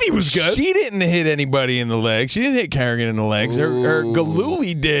 The movie was good. She didn't hit anybody in the legs. She didn't hit Kerrigan in the legs. Her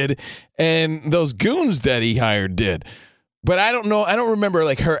Galooly did, and those goons that he hired did. But I don't know. I don't remember,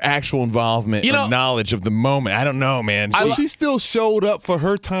 like, her actual involvement or knowledge of the moment. I don't know, man. She still showed up for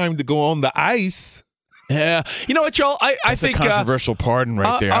her time to go on the ice. Yeah. You know what, Joel? I think a controversial pardon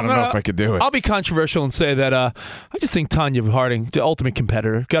right there. I don't know if I could do it. I'll be controversial and say that I just think Tanya Harding, the ultimate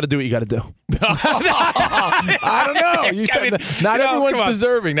competitor, got to do what you got to do. I don't know. You said not everyone's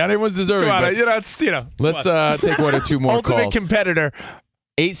deserving. Not everyone's deserving. Come on, let's take one or two more ultimate calls. Competitor.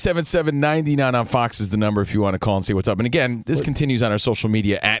 877-99 on Fox is the number if you want to call and see what's up. And again, this continues on our social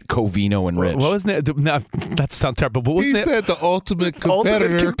media at Covino and Rich. What was that? No, that sounds terrible. But he said the ultimate competitor.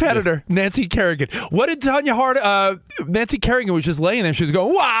 Ultimate competitor, Nancy Kerrigan. What did Tanya Harding? Nancy Kerrigan was just laying there. She was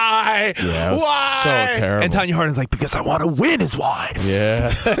going, "Why? Yeah, why?" So terrible. And Tanya Harding's like, "Because I want to win is why." Yeah,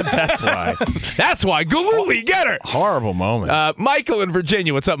 that's why. That's why. Galooly, get her. Horrible moment. Michael in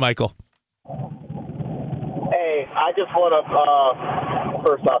Virginia. What's up, Michael? Hey, I just want to,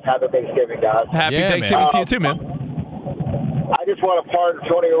 first off, happy Thanksgiving, guys. Happy Thanksgiving to you too, man. I just want to pardon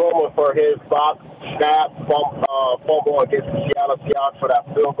Tony Romo for his snap fumble against the Seattle Seahawks for that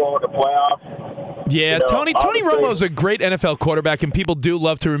field goal in the playoffs. Yeah, Tony Romo's a great NFL quarterback, and people do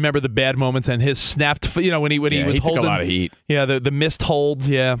love to remember the bad moments and his snapped. When he was he holding took a lot of heat. Yeah, the missed holds.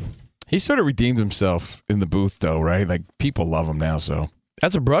 Yeah, he sort of redeemed himself in the booth, though, right? Like people love him now. So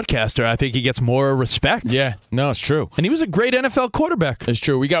as a broadcaster, I think he gets more respect. Yeah, no, it's true. And he was a great NFL quarterback. It's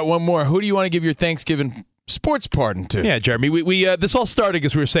true. We got one more. Who do you want to give your Thanksgiving sports pardon to? Yeah, Jeremy. We this all started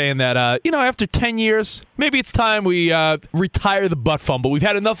because we were saying that after 10 years, maybe it's time we retire the butt fumble. We've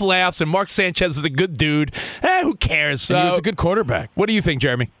had enough laughs, and Mark Sanchez is a good dude. Who cares? And he was a good quarterback. What do you think,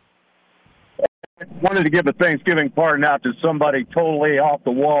 Jeremy? I wanted to give a Thanksgiving pardon out to somebody totally off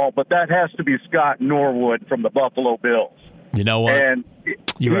the wall, but that has to be Scott Norwood from the Buffalo Bills. You know what? And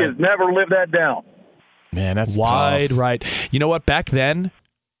he has never lived that down. Man, that's wide tough. right. You know what? Back then,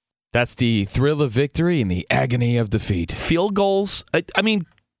 that's the thrill of victory and the agony of defeat. Field goals. I mean,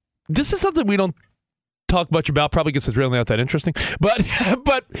 this is something we don't talk much about, probably because it's really not that interesting.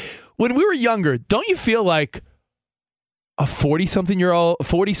 But when we were younger, don't you feel like a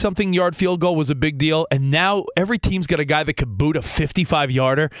 40-something yard field goal was a big deal? And now every team's got a guy that could boot a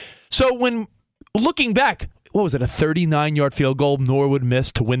 55-yarder. So when looking back, what was it, a 39-yard field goal Norwood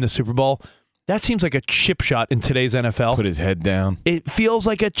missed to win the Super Bowl? That seems like a chip shot in today's NFL. Put his head down. It feels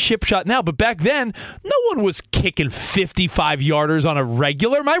like a chip shot now, but back then, no one was kicking 55-yarders on a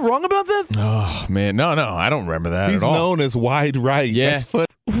regular. Am I wrong about that? Oh, man. No, I don't remember that He's at all. known as wide right. Yeah. That's funny.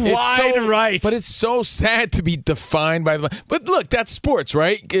 Wide right. But it's so sad to be defined by the... But look, that's sports,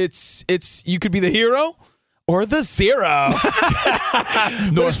 right? It's you could be the hero or the zero.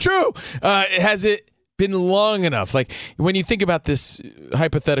 But it's true. Has it been long enough? Like, when you think about this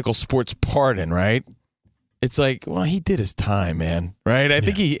hypothetical sports pardon, right? It's like, well, he did his time, man, right? I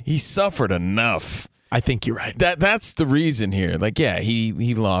think he suffered enough. I think you're right. That's the reason here. Like, yeah,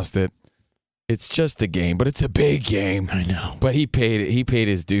 he lost it. It's just a game, but it's a big game. I know. But he paid it. He paid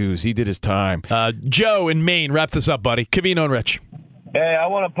his dues. He did his time. Joe in Maine, wrap this up, buddy. Cavino and Rich. Hey, I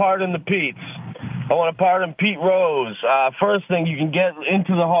want to pardon the Pete's. I want to pardon Pete Rose. First thing, you can get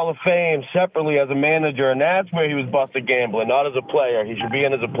into the Hall of Fame separately as a manager, and that's where he was busted gambling, not as a player. He should be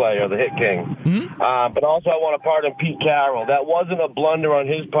in as a player, the hit king. Mm-hmm. But also I want to pardon Pete Carroll. That wasn't a blunder on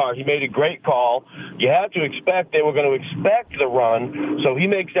his part. He made a great call. You had to expect they were going to expect the run, so he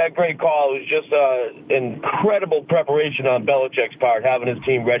makes that great call. It was just incredible preparation on Belichick's part, having his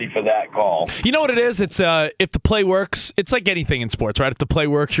team ready for that call. You know what it is? It's if the play works, it's like anything in sports, right? If the play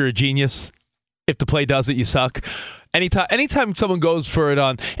works, you're a genius. If the play doesn't, you suck. Anytime someone goes for it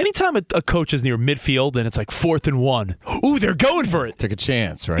anytime a coach is near midfield and it's like 4th and 1, ooh, they're going for it. Took a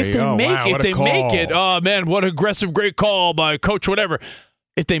chance, right? If they make it, oh man, what aggressive, great call by coach, whatever.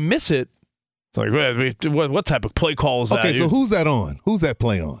 If they miss it, it's like, what type of play call is that? Okay, so who's that on? Who's that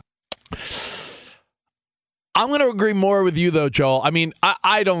play on? I'm going to agree more with you, though, Joel. I mean,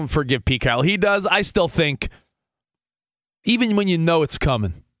 I don't forgive Pete Carroll. He does. I still think, even when you know it's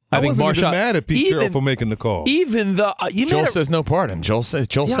coming, I think wasn't Marshawn, even mad at Pete Carroll for making the call. Even the Joel says no pardon. Joel says.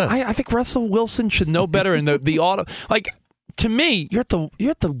 I think Russell Wilson should know better. In the auto, like, to me, you're at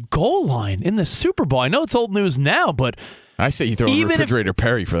the goal line in the Super Bowl. I know it's old news now, but I say you throw a refrigerator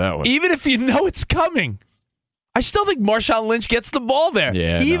Perry for that one. Even if you know it's coming, I still think Marshawn Lynch gets the ball there.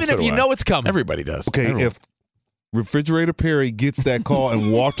 Yeah, even if you know it's coming. Everybody does. Okay, if Refrigerator Perry gets that call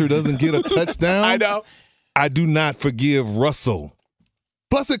and Walter doesn't get a touchdown, I know. I do not forgive Russell.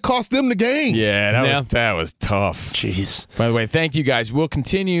 Plus, it cost them the game. Yeah, that was tough. Jeez. By the way, thank you guys. We'll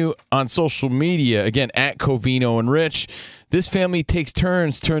continue on social media. Again, at Covino and Rich. This family takes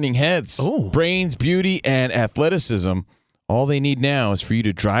turns turning heads. Oh. Brains, beauty, and athleticism. All they need now is for you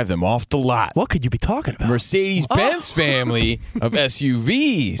to drive them off the lot. What could you be talking about? Mercedes-Benz family of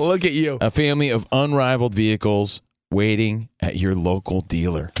SUVs. Look at you. A family of unrivaled vehicles waiting at your local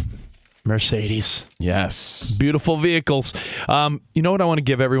dealer. Mercedes. Yes. Beautiful vehicles. You know what I want to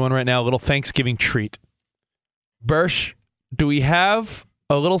give everyone right now? A little Thanksgiving treat. Bersh, do we have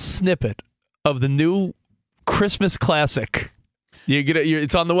a little snippet of the new Christmas classic? You get it?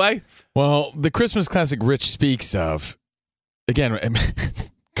 It's on the way? Well, the Christmas classic Rich speaks of, again,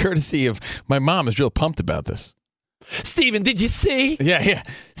 courtesy of my mom is real pumped about this. Steven, did you see? Yeah.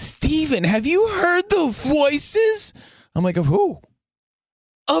 Steven, have you heard the voices? I'm like, of who?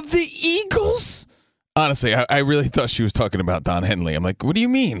 Of the Eagles? Honestly, I really thought she was talking about Don Henley. I'm like, what do you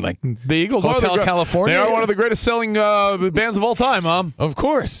mean? Like the Eagles Hotel California? They are one of the greatest selling bands of all time, Mom. Of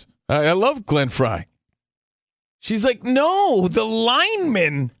course. I love Glenn Frey. She's like, no, the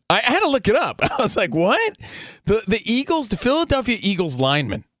linemen. I had to look it up. I was like, what? The Eagles, the Philadelphia Eagles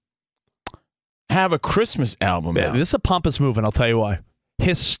linemen have a Christmas album out. This is a pompous move, and I'll tell you why.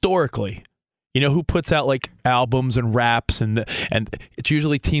 Historically, you know who puts out like albums and raps, and it's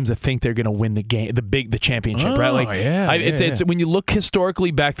usually teams that think they're going to win the game, the championship, right? Like, it's when you look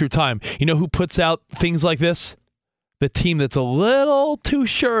historically back through time, you know who puts out things like this? The team that's a little too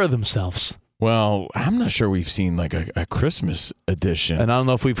sure of themselves. Well, I'm not sure we've seen like a Christmas edition. And I don't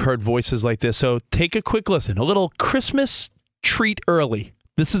know if we've heard voices like this. So take a quick listen. A little Christmas treat early.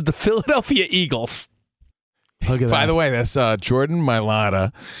 This is the Philadelphia Eagles. Look at that. By the way, that's Jordan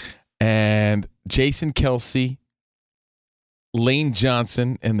Mailata and Jason Kelce, Lane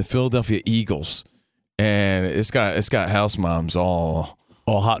Johnson, and the Philadelphia Eagles. And it's got house moms all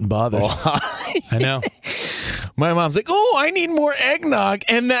hot and bothered. I know. My mom's like, oh, I need more eggnog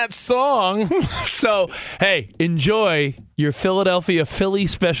and that song. So, hey, enjoy your Philly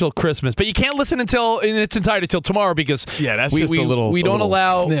special Christmas. But you can't listen in its entirety until tomorrow because that's just a little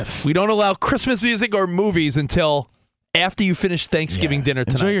sniff. We don't allow Christmas music or movies until after you finish Thanksgiving dinner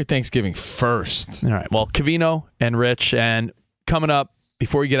tonight. Enjoy your Thanksgiving first. All right. Well, Covino and Rich, and coming up,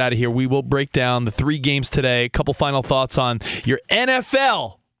 before we get out of here, we will break down the 3 games today. A couple final thoughts on your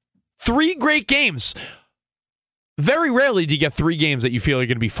NFL. 3 great games. Very rarely do you get 3 games that you feel are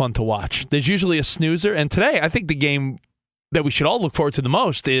going to be fun to watch. There's usually a snoozer. And today, I think the game that we should all look forward to the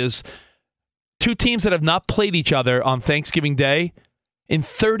most is 2 teams that have not played each other on Thanksgiving Day in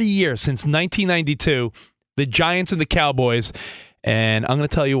 30 years, since 1992, the Giants and the Cowboys. And I'm going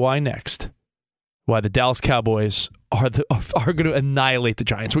to tell you why next. Why the Dallas Cowboys are going to annihilate the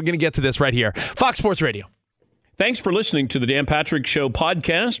Giants. We're going to get to this right here. Fox Sports Radio. Thanks for listening to the Dan Patrick Show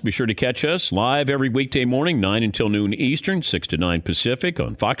podcast. Be sure to catch us live every weekday morning, 9 until noon Eastern, 6 to 9 Pacific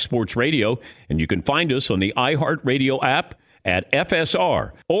on Fox Sports Radio. And you can find us on the iHeartRadio app at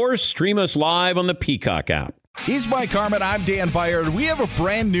FSR or stream us live on the Peacock app. He's Mike Harmon. I'm Dan Byer. We have a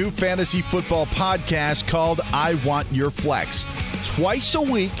brand new fantasy football podcast called I Want Your Flex. Twice a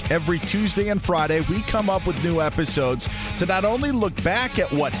week, every Tuesday and Friday, we come up with new episodes to not only look back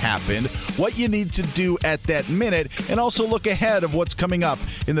at what happened, what you need to do at that minute, and also look ahead of what's coming up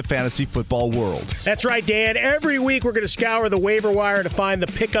in the fantasy football world. That's right, Dan. Every week, we're going to scour the waiver wire to find the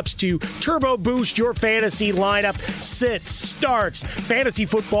pickups to turbo boost your fantasy lineup, sits, starts, fantasy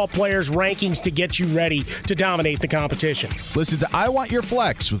football players' rankings to get you ready to dominate the competition. Listen to I Want Your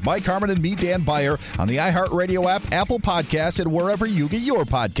Flex with Mike Harmon and me, Dan Byer, on the iHeartRadio app, Apple Podcasts, and wherever you get your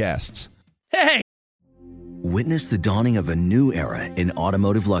podcasts. Hey! Witness the dawning of a new era in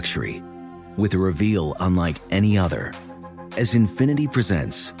automotive luxury with a reveal unlike any other as Infiniti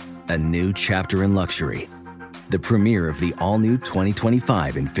presents a new chapter in luxury, the premiere of the all-new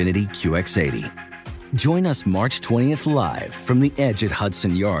 2025 Infiniti QX80. Join us March 20th live from the Edge at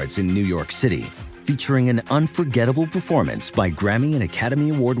Hudson Yards in New York City, featuring an unforgettable performance by Grammy and Academy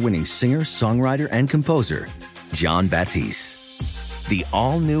Award-winning singer, songwriter, and composer, Jon Batiste. The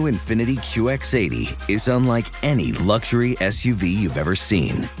all-new Infiniti QX80 is unlike any luxury SUV you've ever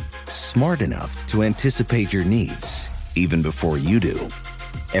seen. Smart enough to anticipate your needs, even before you do.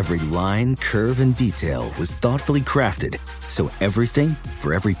 Every line, curve, and detail was thoughtfully crafted, so everything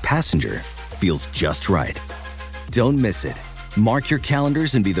for every passenger feels just right. Don't miss it. Mark your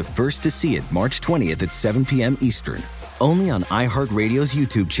calendars and be the first to see it March 20th at 7 p.m. Eastern, only on iHeartRadio's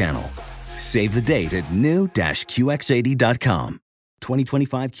YouTube channel. Save the date at new-QX80.com.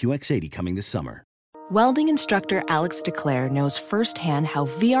 2025 QX80 coming this summer. Welding instructor Alex DeClaire knows firsthand how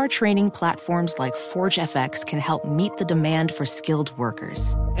VR training platforms like ForgeFX can help meet the demand for skilled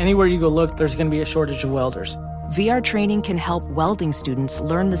workers. Anywhere you go look, there's going to be a shortage of welders. VR training can help welding students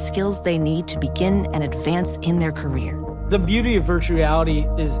learn the skills they need to begin and advance in their career. The beauty of virtual reality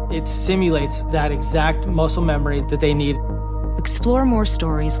is it simulates that exact muscle memory that they need. Explore more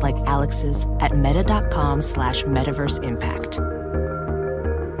stories like Alex's at meta.com/metaverseimpact.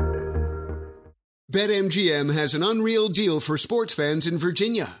 BetMGM has an unreal deal for sports fans in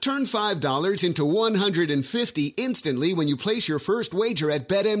Virginia. Turn $5 into $150 instantly when you place your first wager at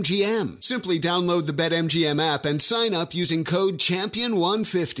BetMGM. Simply download the BetMGM app and sign up using code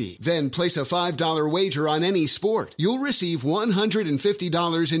CHAMPION150. Then place a $5 wager on any sport. You'll receive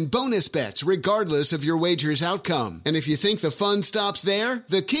 $150 in bonus bets regardless of your wager's outcome. And if you think the fun stops there,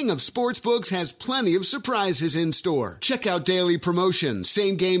 the King of Sportsbooks has plenty of surprises in store. Check out daily promotions,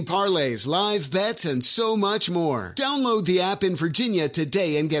 same-game parlays, live bets, bets, and so much more. Download the app in Virginia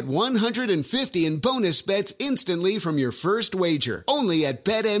today and get $150 in bonus bets instantly from your first wager. Only at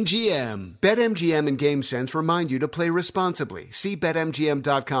BetMGM. BetMGM and GameSense remind you to play responsibly. See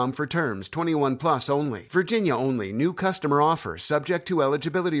BetMGM.com for terms. 21 plus only. Virginia only. New customer offer. Subject to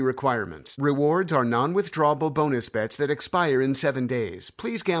eligibility requirements. Rewards are non-withdrawable bonus bets that expire in 7 days.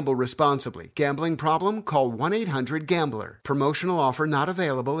 Please gamble responsibly. Gambling problem? Call 1-800-GAMBLER. Promotional offer not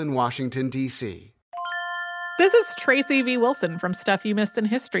available in Washington, D.C. This is Tracy V. Wilson from Stuff You Missed in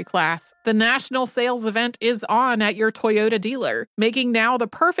History Class. The national sales event is on at your Toyota dealer, making now the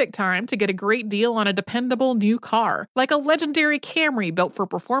perfect time to get a great deal on a dependable new car. Like a legendary Camry built for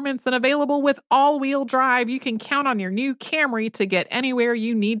performance and available with all-wheel drive, you can count on your new Camry to get anywhere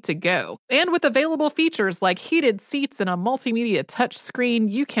you need to go. And with available features like heated seats and a multimedia touchscreen,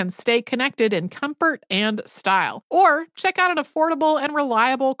 you can stay connected in comfort and style. Or check out an affordable and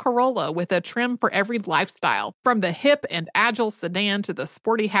reliable Corolla with a trim for every lifestyle. From the hip and agile sedan to the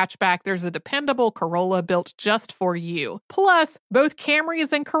sporty hatchback, there's a dependable Corolla built just for you. Plus, both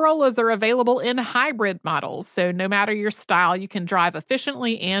Camrys and Corollas are available in hybrid models, so no matter your style, you can drive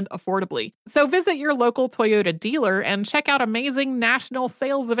efficiently and affordably. So visit your local Toyota dealer and check out amazing national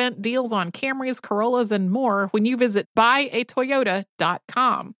sales event deals on Camrys, Corollas, and more when you visit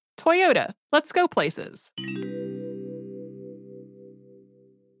buyatoyota.com. Toyota, let's go places.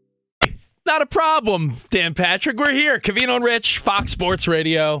 Not a problem, Dan Patrick. We're here. Covino and Rich, Fox Sports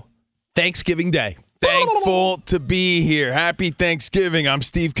Radio. Thanksgiving Day. Thankful to be here. Happy Thanksgiving. I'm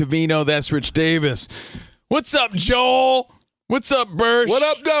Steve Covino. That's Rich Davis. What's up, Joel? What's up, Bursch? What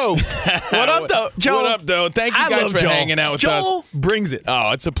up, Doe? What up, Doe? Joel. What up, Doe? Thank you guys for hanging out with us. Joel brings it. Oh,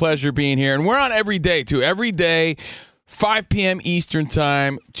 it's a pleasure being here. And we're on every day, too. Every day, 5 p.m. Eastern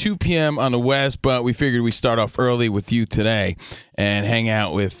Time, 2 p.m. on the West. But we figured we'd start off early with you today and hang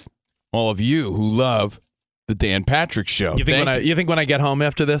out with all of you who love the Dan Patrick Show. You think when I get home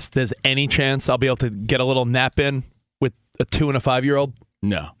after this, there's any chance I'll be able to get a little nap in with a 2 and a 5-year-old?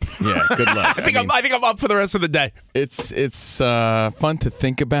 No. Yeah, good luck. I think I'm up for the rest of the day. It's fun to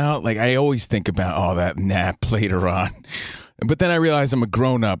think about. Like, I always think about all that nap later on. But then I realize I'm a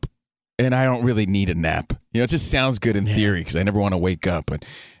grown-up and I don't really need a nap. You know, it just sounds good in theory because I never want to wake up. But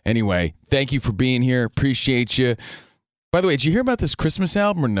anyway, thank you for being here. Appreciate you. By the way, did you hear about this Christmas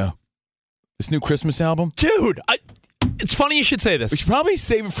album or no? This new Christmas album? Dude, it's funny you should say this. We should probably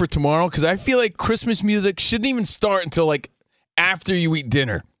save it for tomorrow because I feel like Christmas music shouldn't even start until like after you eat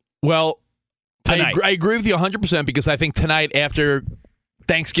dinner. Well, tonight. I agree with you 100% because I think tonight after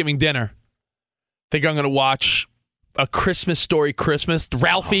Thanksgiving dinner, I think I'm going to watch A Christmas Story Christmas,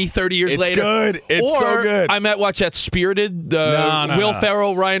 Ralphie 30 years later. It's good. It's so good. I might watch that Spirited, Will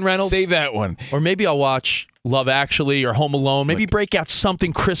Ferrell, Ryan Reynolds. Save that one. Or maybe I'll watch Love Actually or Home Alone. Maybe break out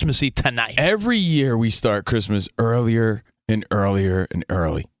something Christmassy tonight. Every year we start Christmas earlier and earlier and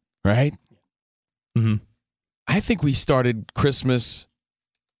early, right? Mm-hmm. I think we started Christmas,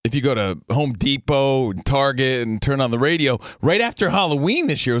 if you go to Home Depot, Target, and turn on the radio, right after Halloween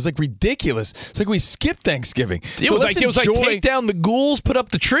this year. It was like ridiculous. It's like we skipped Thanksgiving. It was like take down the ghouls, put up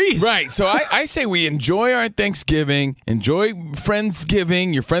the trees. Right. So I say we enjoy our Thanksgiving, enjoy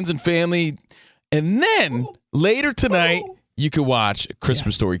Friendsgiving, your friends and family, and then later tonight, you could watch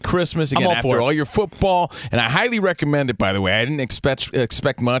Christmas Story Christmas again after all your football. And I highly recommend it, by the way. I didn't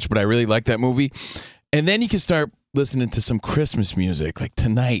expect much, but I really like that movie. And then you can start listening to some Christmas music like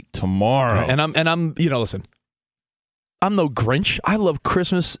tonight, tomorrow. And I'm listen. I'm no Grinch. I love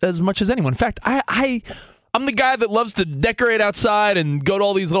Christmas as much as anyone. In fact, I'm the guy that loves to decorate outside and go to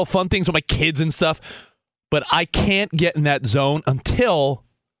all these little fun things with my kids and stuff. But I can't get in that zone until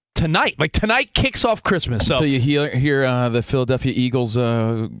tonight. Like tonight kicks off Christmas. So until you hear the Philadelphia Eagles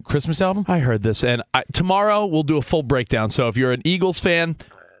Christmas album? I heard this. And tomorrow we'll do a full breakdown. So if you're an Eagles fan,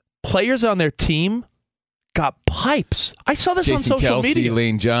 players on their team got pipes. I saw this Jason on social Kelsey, media.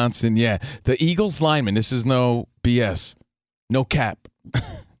 Lane Johnson, yeah. The Eagles linemen, this is no BS. No cap.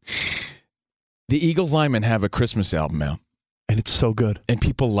 The Eagles linemen have a Christmas album out. And it's so good. And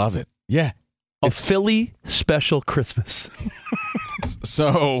people love it. Yeah. A Philly special Christmas.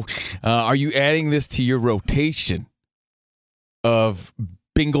 So, are you adding this to your rotation of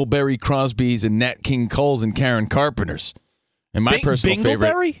Bingleberry Crosbys and Nat King Coles and Karen Carpenters? And my personal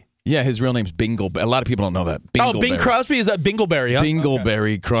favorite. Yeah, his real name's Bingle. A lot of people don't know that. Bing Crosby? Is that Bingleberry? Huh?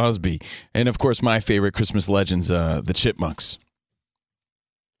 Bingleberry Crosby. And, of course, my favorite Christmas legends, the Chipmunks.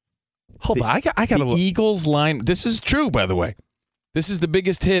 Hold on. I got the Eagles line. This is true, by the way. This is the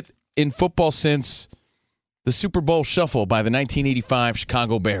biggest hit in football since the Super Bowl Shuffle by the 1985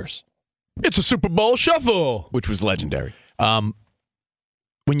 Chicago Bears. It's a Super Bowl Shuffle. Which was legendary.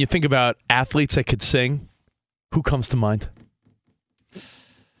 When When you think about athletes that could sing, who comes to mind?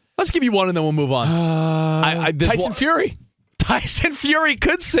 Let's give you one and then we'll move on. Tyson Fury. Tyson Fury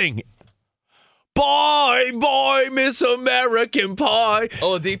could sing. Boy, boy, Miss American Pie.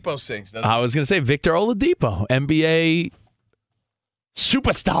 Oladipo sings. I was going to say Victor Oladipo, NBA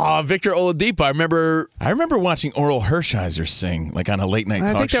superstar Victor Oladipo. I remember watching Oral Hershiser sing like on a late night talk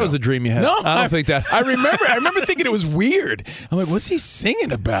show. I think that was a dream you had. No, I don't think that. I remember thinking it was weird. I'm like, what's he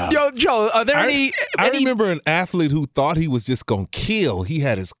singing about? Yo, Joe, are there I remember an athlete who thought he was just going to kill. He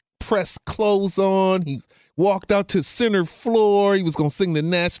had his pressed clothes on. He walked out to center floor. He was going to sing the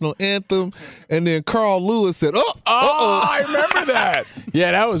national anthem. And then Carl Lewis said, I remember that.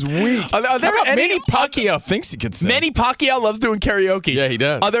 Yeah, that was weak. Are there Manny Pacquiao thinks he could sing. Manny Pacquiao loves doing karaoke. Yeah, he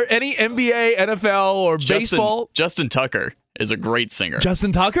does. Are there any NBA, NFL, or baseball? Justin Tucker is a great singer.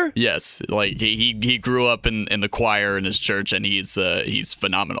 Justin Tucker? Yes, like he grew up in the choir in his church, and he's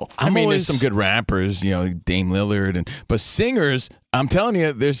phenomenal. I mean, there's some good rappers, Dame Lillard, but singers. I'm telling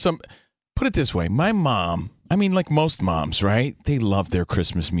you, there's some. Put it this way, my mom. I mean, like most moms, right? They love their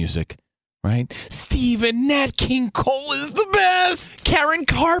Christmas music, right? Stephen Nat King Cole is the best. Karen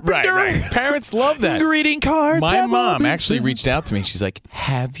Carpenter. Right. Parents love that. Greeting cards. My mom actually reached out to me. She's like,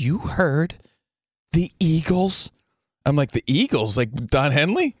 "Have you heard the Eagles?" I'm like, "The Eagles? Like Don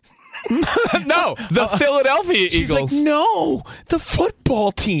Henley?" No, the Philadelphia Eagles. She's like, "No, the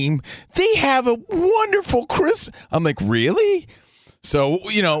football team. They have a wonderful Christmas." I'm like, "Really?" So,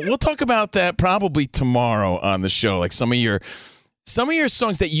 we'll talk about that probably tomorrow on the show. Like some of your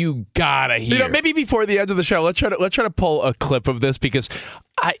songs that you gotta hear. Maybe before the end of the show, let's try to pull a clip of this because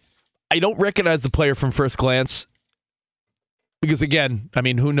I don't recognize the player from first glance. Because again, I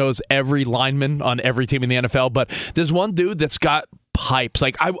mean, who knows every lineman on every team in the NFL? But there's one dude that's got pipes.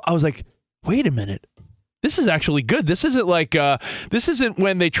 Like I was like, wait a minute, this is actually good. This isn't like this isn't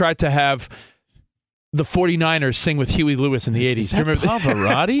when they tried to have the 49ers sing with Huey Lewis in the 80s. Is that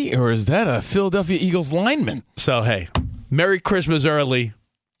Pavarotti or is that a Philadelphia Eagles lineman? So, hey, Merry Christmas early.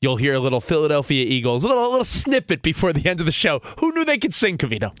 You'll hear a little Philadelphia Eagles, a little snippet before the end of the show. Who knew they could sing,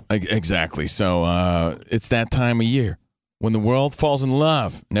 Covino? Exactly. So it's that time of year when the world falls in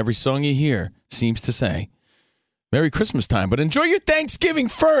love and every song you hear seems to say, Merry Christmas time, but enjoy your Thanksgiving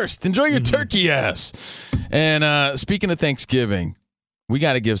first. Enjoy your turkey ass. And speaking of Thanksgiving, we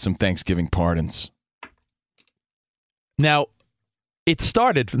got to give some Thanksgiving pardons. Now, it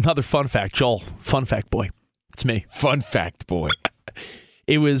started, another fun fact, Joel, fun fact boy. It's me. Fun fact boy.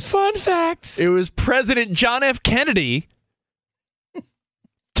 It was fun facts. It was President John F. Kennedy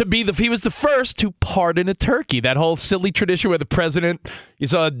he was the first to pardon a turkey. That whole silly tradition where the president, you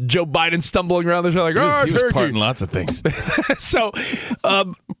saw Joe Biden stumbling around the show like, he was pardoning lots of things. So,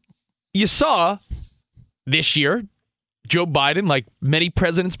 you saw this year, Joe Biden, like many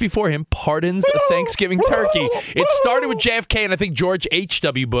presidents before him, pardons a Thanksgiving turkey. It started with JFK and I think George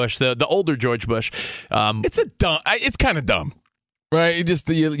H.W. Bush, the older George Bush. It's kind of dumb, right?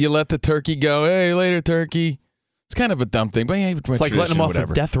 You let the turkey go. Hey, later, turkey. It's kind of a dumb thing, but yeah, it's like letting him off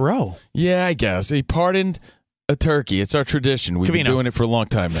of death row. Yeah, I guess he pardoned a turkey. It's our tradition. We've been doing it for a long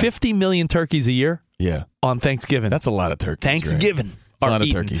time now. 50 million turkeys a year. Yeah, on Thanksgiving. That's a lot of turkeys. Thanksgiving. Right? A lot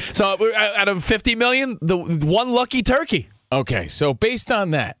of turkeys. So out of 50 million, the one lucky turkey. Okay, so based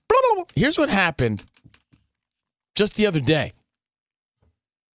on that, here's what happened just the other day.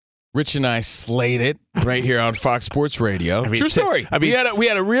 Rich and I slayed it right here on Fox Sports Radio. True story. We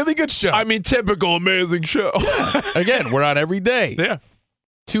had a really good show. I mean, typical amazing show. Again, we're on every day. Yeah.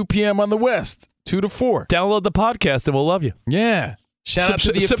 2 p.m. on the West, 2 to 4. Download the podcast and we'll love you. Yeah. Shout out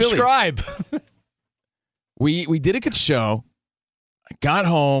to the affiliates. Subscribe. We did a good show. I got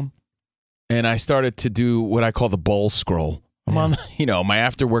home, and I started to do what I call the bowl scroll. I'm on, my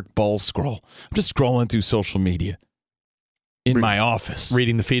after-work bowl scroll. I'm just scrolling through social media in my office.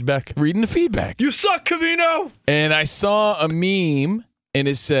 Reading the feedback? Reading the feedback. You suck, Covino! And I saw a meme, and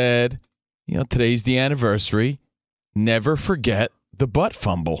it said, today's the anniversary. Never forget the butt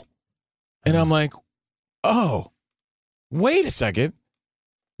fumble. And I'm like, oh, wait a second.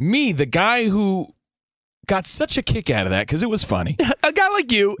 Me, the guy who got such a kick out of that because it was funny. A guy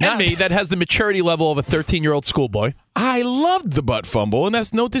like you and me that has the maturity level of a 13-year-old schoolboy. I loved the butt fumble, and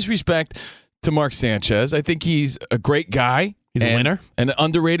that's no disrespect to Mark Sanchez. I think he's a great guy. He's a winner. And an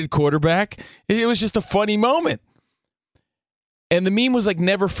underrated quarterback. It was just a funny moment. And the meme was like,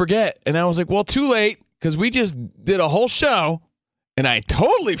 never forget. And I was like, well, too late because we just did a whole show, and I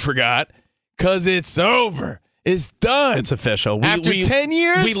totally forgot because it's over. It's done. It's official. After 10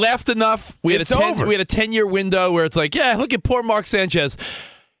 years? We laughed enough. We had a 10-year window where it's like, yeah, look at poor Mark Sanchez.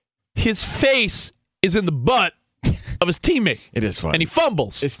 His face is in the butt, of his teammate. It is funny. And he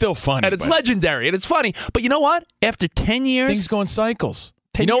fumbles. It's still funny. And it's but legendary. And it's funny. But you know what? After 10 years. things go in cycles.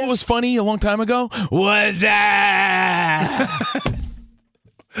 10 You know years? what was funny a long time ago? Was that?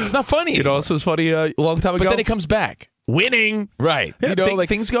 It's not funny. You know what was funny a long time ago? But then it comes back. Winning. Right. Yeah, you know, like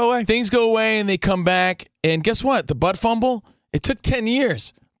things go away. Things go away and they come back. And guess what? The butt fumble, it took 10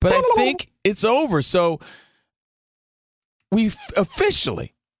 years. But I think it's over. So we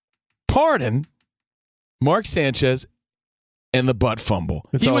officially pardon Mark Sanchez and the butt fumble.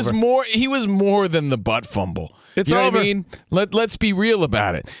 It's He was over. more than the butt fumble. It's you know over. what I mean? Let's be real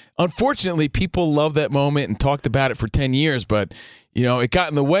about it. Unfortunately, people love that moment and talked about it for 10 years, but you know, it got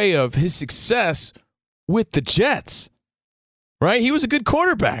in the way of his success with the Jets. Right? He was a good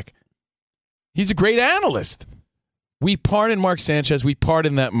quarterback. He's a great analyst. We pardon Mark Sanchez. We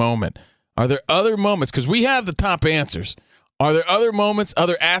pardon that moment. Are there other moments? Because we have the top answers. Are there other moments,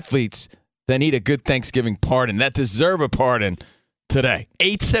 other athletes that need a good Thanksgiving pardon, that deserve a pardon today?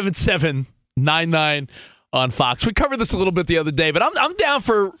 877-99 on Fox. We covered this a little bit the other day, but I'm down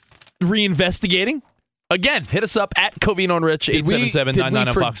for reinvestigating. Again, hit us up at Covino and Rich, 877-99 on Did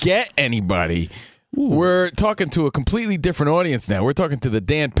we Fox. forget anybody? Ooh. We're talking to a completely different audience now. We're talking to the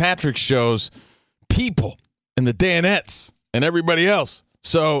Dan Patrick Show's people and the Danettes and everybody else.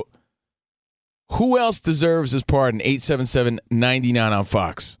 So who else deserves his pardon? 877-99 on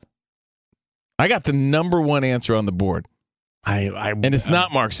Fox. I got the number one answer on the board. And it's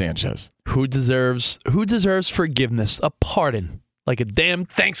not Mark Sanchez. Who deserves forgiveness? A pardon. Like a damn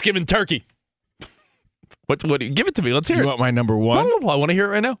Thanksgiving turkey. What? Give it to me. Let's hear it. You want my number one? I want to hear it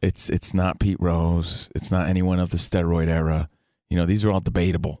right now. It's not Pete Rose. It's not anyone of the steroid era. You know, these are all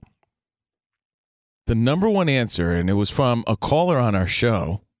debatable. The number one answer, and it was from a caller on our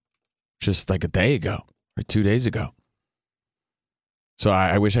show just like a day ago or 2 days ago. So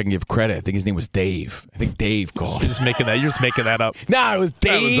I wish I can give credit. I think his name was Dave. I think Dave called. You're just making that up. No, it was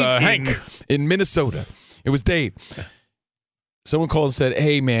Dave. That was Hank in Minnesota. It was Dave. Someone called and said,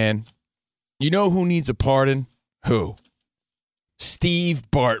 "Hey, man, you know who needs a pardon? Who? Steve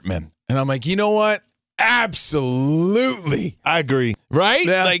Bartman." And I'm like, you know what? Absolutely. I agree. Right?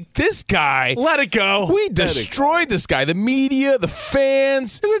 Yeah. Like, this guy. Let it go. We destroyed this guy. The media, the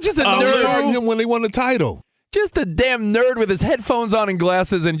fans. Just a They nerd. pardoned him when they won the title. Just a damn nerd with his headphones on and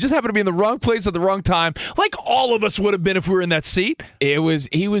glasses and just happened to be in the wrong place at the wrong time, like all of us would have been if we were in that seat. He was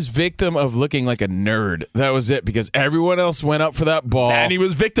victim of looking like a nerd. That was it, because everyone else went up for that ball. And he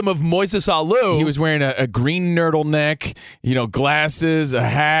was victim of Moises Alou. He was wearing a green turtleneck, glasses, a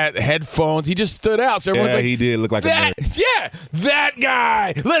hat, headphones. He just stood out. So everyone's like, he did look like a nerd. Yeah, that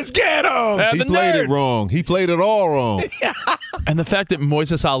guy. Let's get him. He played it wrong. He played it all wrong. And the fact that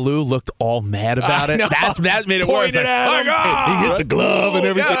Moises Alou looked all mad about it, that made it worse. Pointed at him. He hit the glove and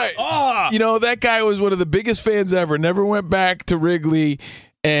everything. That guy was one of the biggest fans ever. Never went back to Wrigley.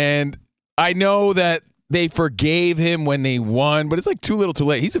 And I know that they forgave him when they won, but it's like too little too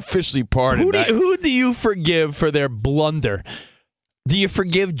late. He's officially pardoned. Who do you forgive for their blunder? Do you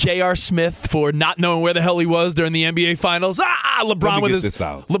forgive J.R. Smith for not knowing where the hell he was during the NBA Finals? LeBron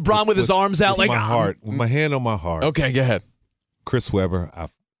with his arms out, with my heart, with my hand on my heart. Okay, go ahead. Chris Webber, I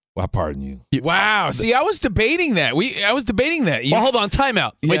pardon you. Wow. See, I was debating that. I was debating that. Well, hold on.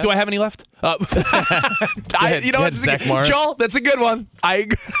 Timeout. Yeah. Wait, do I have any left? Zach Morris. Joel, that's a good one.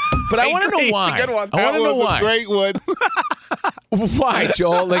 But I want to know why. It's a good one. I want to know why. A great one. Why,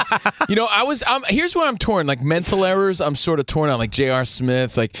 Joel? Like, here's where I'm torn. Like, mental errors, I'm sort of torn on. Like J.R.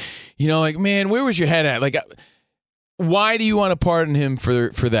 Smith. Like, man, where was your head at? Like, why do you want to pardon him for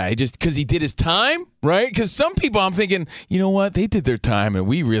that? Just because he did his time, right? Because some people, I'm thinking, you know what? They did their time, and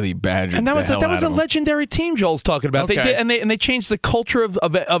we really badgered. And that was a legendary team Joel's talking about. Okay. They did, and they changed the culture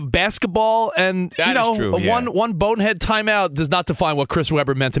of basketball. And that is true, one bonehead timeout does not define what Chris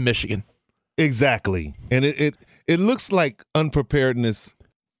Webber meant to Michigan. Exactly, and it looks like unpreparedness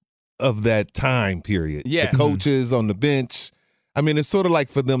of that time period. Yeah, the coaches on the bench. I mean, it's sort of like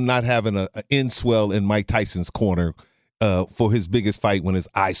for them not having an end swell in Mike Tyson's corner for his biggest fight when his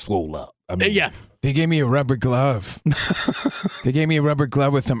eye swole up. I mean, yeah. They gave me a rubber glove. They gave me a rubber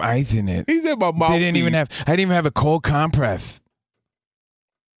glove with some ice in it. He's in my mouth. I didn't even have a cold compress.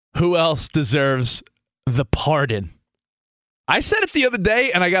 Who else deserves the pardon? I said it the other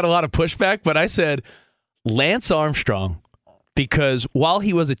day, and I got a lot of pushback, but I said Lance Armstrong, because while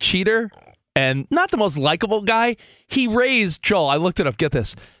he was a cheater and not the most likable guy, he raised, Joel, I looked it up, get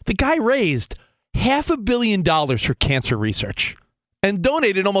this. The guy raised $500 million for cancer research. and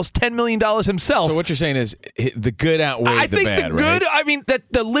donated almost $10 million himself. So what you're saying is the good outweighed the bad, I think the good, right? I mean, that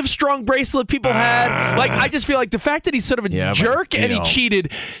the Live Strong bracelet people had, like, I just feel like the fact that he's sort of a jerk and he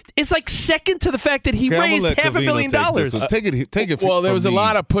cheated is like second to the fact that he raised $500,000. Take it. Well, there was a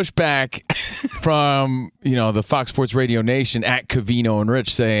lot of pushback from, the Fox Sports Radio Nation at Covino and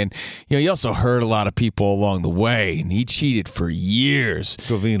Rich saying, he also hurt a lot of people along the way, and he cheated for years.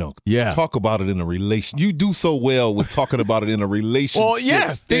 Covino, talk about it in a relation. You do so well with talking about it in a relationship. Well,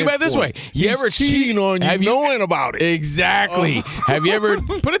 think about it this way. You ever cheating on you knowing about it? Exactly. Have you ever,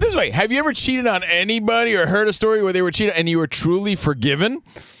 put it this way, have you ever cheated on anybody or heard a story where they were cheated and you were truly forgiven?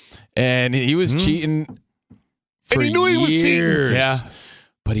 And he was cheating for and he knew years. He was cheating. Yeah.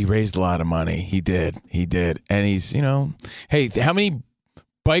 But he raised a lot of money. He did. And he's, hey, how many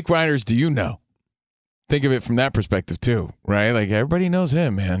bike riders do you know? Think of it from that perspective too, right? Like everybody knows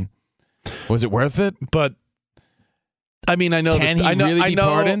him, man. Was it worth it? But I mean, I know. Can he really be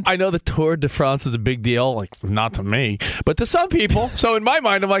pardoned? I know the Tour de France is a big deal, like not to me, but to some people. So in my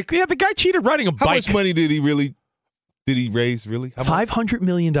mind, I'm like, yeah, the guy cheated riding a bike. How much money did he raise? Really? $500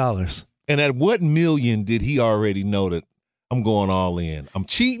 million. And at what million did he already know that I'm going all in? I'm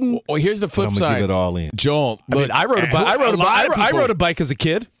cheating. Well, here's the flip side. Give it all in. Joel, look, I rode a bike as a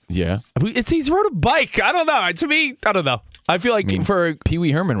kid. Yeah, he's rode a bike. I don't know. To me, I don't know. I feel like Pee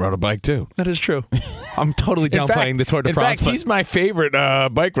Wee Herman rode a bike too. That is true. I'm totally downplaying the Tour de France. In fact, he's my favorite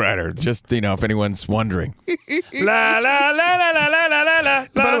bike rider. Just if anyone's wondering. La la la la la la la la.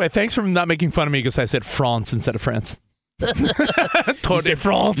 By the way, thanks for not making fun of me because I said France instead of France. Tour de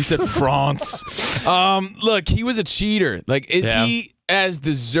France. You said France. Look, he was a cheater. Like, is he as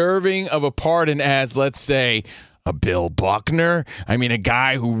deserving of a pardon as, let's say, a Bill Buckner? I mean, a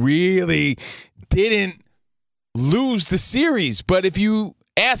guy who really didn't lose the series. But if you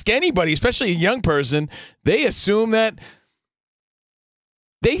ask anybody, especially a young person, they assume that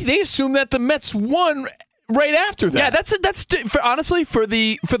the Mets won right after that. Yeah, that's honestly for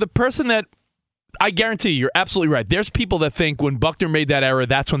the person that. I guarantee you're absolutely right. There's people that think when Buckner made that error,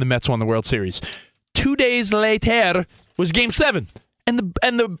 that's when the Mets won the World Series. 2 days later was Game 7. And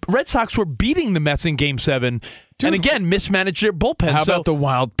the Red Sox were beating the Mets in Game 7. Dude, and again, mismanaged their bullpen. How about the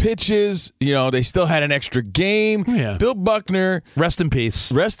wild pitches? They still had an extra game. Yeah. Bill Buckner, rest in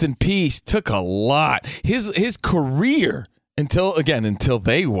peace. Rest in peace. Took a lot. His career until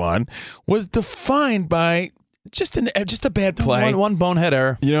they won was defined by just a bad play. One bonehead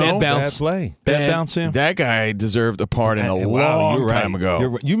error. Bad bounce. Bad play. Bad bounce, yeah. That guy deserved a pardon a long time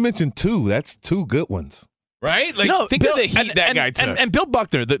ago. You mentioned two. That's two good ones. Right? Think of the heat that guy took. And Bill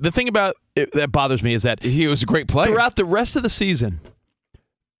Buckner, the thing about it that bothers me is that he was a great player. Throughout the rest of the season,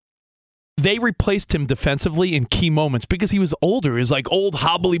 they replaced him defensively in key moments because he was older. He was like old,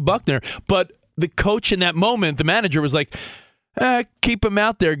 hobbly Buckner. But the coach in that moment, the manager, was like, keep him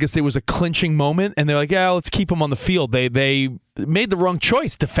out there because there was a clinching moment, and they're like, let's keep him on the field. They made the wrong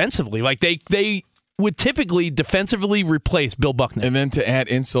choice defensively. Like they would typically defensively replace Bill Buckner. And then to add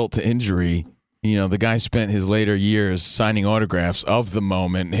insult to injury, the guy spent his later years signing autographs of the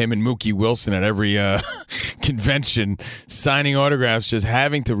moment. Him and Mookie Wilson at every convention signing autographs, just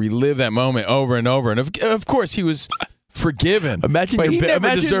having to relive that moment over and over. And of course, he was forgiven. But he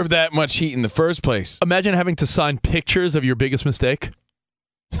never deserved that much heat in the first place. Imagine having to sign pictures of your biggest mistake.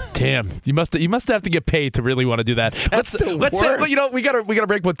 Damn, you must have to get paid to really want to do that. Let's say, we got to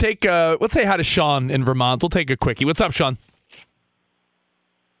break. We'll take let's say hi to Sean in Vermont. We'll take a quickie. What's up, Sean?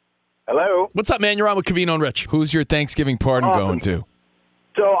 Hello. What's up, man? You're on with Covino and Rich. Who's your Thanksgiving pardon going to?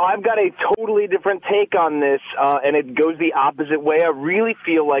 So I've got a totally different take on this, and it goes the opposite way. I really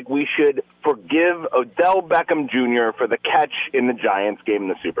feel like we should forgive Odell Beckham Jr. for the catch in the Giants game in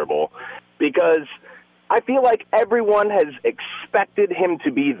the Super Bowl, because I feel like everyone has expected him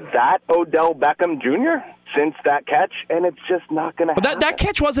to be that Odell Beckham Jr. since that catch, and it's just not going to happen. That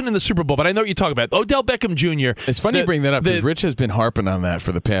catch wasn't in the Super Bowl, but I know what you're talking about. Odell Beckham Jr. It's funny you bring that up because Rich has been harping on that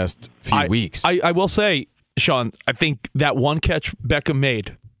for the past few weeks. I will say, Sean, I think that one catch Beckham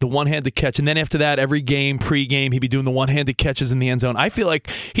made, the one-handed catch, and then after that, every game, pre-game, he'd be doing the one-handed catches in the end zone. I feel like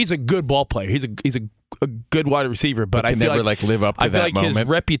he's a good ball player. He's a good wide receiver, but I can feel never like live up to that moment. His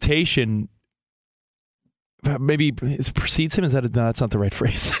reputation maybe precedes him. No, that's not the right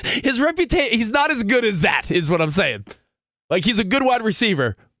phrase. His reputation, he's not as good as that, is what I'm saying. Like, he's a good wide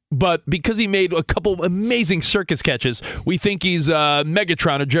receiver, but because he made a couple amazing circus catches, we think he's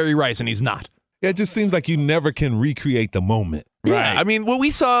Megatron or Jerry Rice, and he's not. Yeah, it just seems like you never can recreate the moment. Yeah, Right. I mean, well,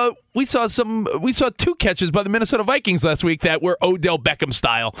 we saw two catches by the Minnesota Vikings last week that were Odell Beckham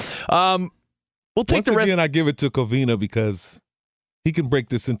style. We'll take Once again, I give it to Covino because he can break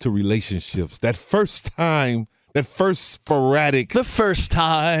this into relationships. That first time that first sporadic. The first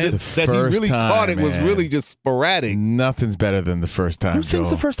time. That he really caught it was really just sporadic. Nothing's better than the first time. Who sings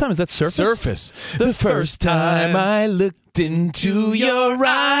Joel. the first time? Is that Surface? Surface. The first time I looked into your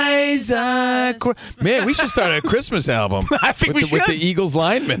eyes, man, we should start a Christmas album. I think we should. With the Eagles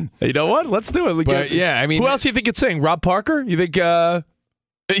linemen. You know what? Let's do it. But, yeah, I mean, who else do you think could sing? Rob Parker? You think?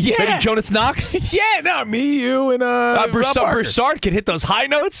 Maybe Jonas Knox? Yeah, not me, you, and Broussard could hit those high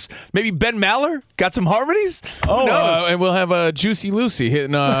notes. Maybe Ben Maller got some harmonies. Oh, and we'll have Juicy Lucy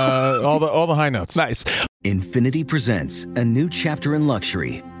hitting all the high notes. Nice. Infiniti presents a new chapter in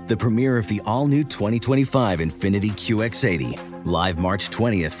luxury, the premiere of the all-new 2025 Infiniti QX80, live March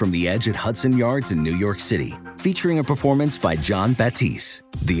 20th from the Edge at Hudson Yards in New York City, featuring a performance by John Batiste.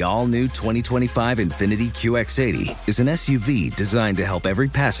 The all-new 2025 Infiniti QX80 is an SUV designed to help every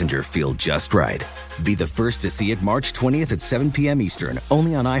passenger feel just right. Be the first to see it March 20th at 7 p.m. Eastern,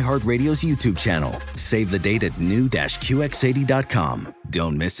 only on iHeartRadio's YouTube channel. Save the date at new-QX80.com.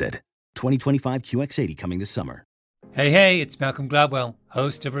 Don't miss it. 2025 QX80 coming this summer. Hey, it's Malcolm Gladwell,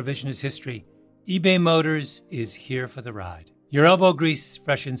 host of Revisionist History. eBay Motors is here for the ride. Your elbow grease,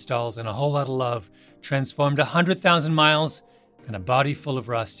 fresh installs, and a whole lot of love transformed 100,000 miles and a body full of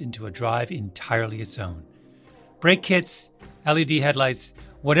rust into a drive entirely its own. Brake kits, LED headlights,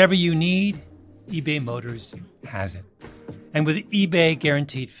 whatever you need, eBay Motors has it. And with eBay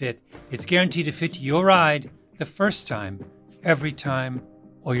Guaranteed Fit, it's guaranteed to fit your ride the first time, every time,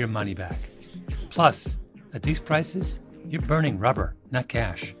 or your money back. Plus, at these prices, you're burning rubber, not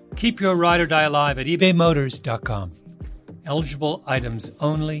cash. Keep your ride or die alive at ebaymotors.com. Eligible items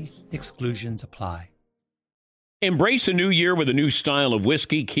only. Exclusions apply. Embrace a new year with a new style of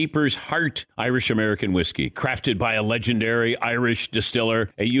whiskey, Keeper's Heart Irish American Whiskey. Crafted by a legendary Irish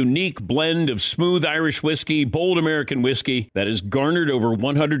distiller, a unique blend of smooth Irish whiskey, bold American whiskey that has garnered over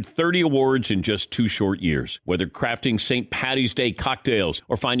 130 awards in just 2 short years. Whether crafting St. Paddy's Day cocktails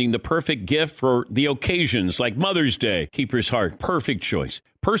or finding the perfect gift for the occasions like Mother's Day, Keeper's Heart, perfect choice.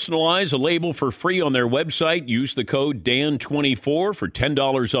 Personalize a label for free on their website. Use the code DAN24 for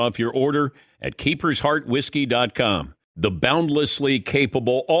 $10 off your order at keepersheartwhiskey.com. The boundlessly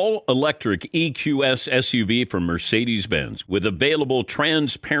capable all-electric EQS SUV from Mercedes-Benz with available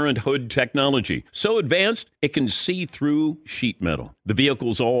transparent hood technology. So advanced, it can see through sheet metal. The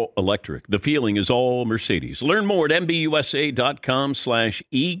vehicle's all electric. The feeling is all Mercedes. Learn more at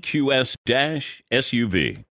MBUSA.com/EQS-SUV.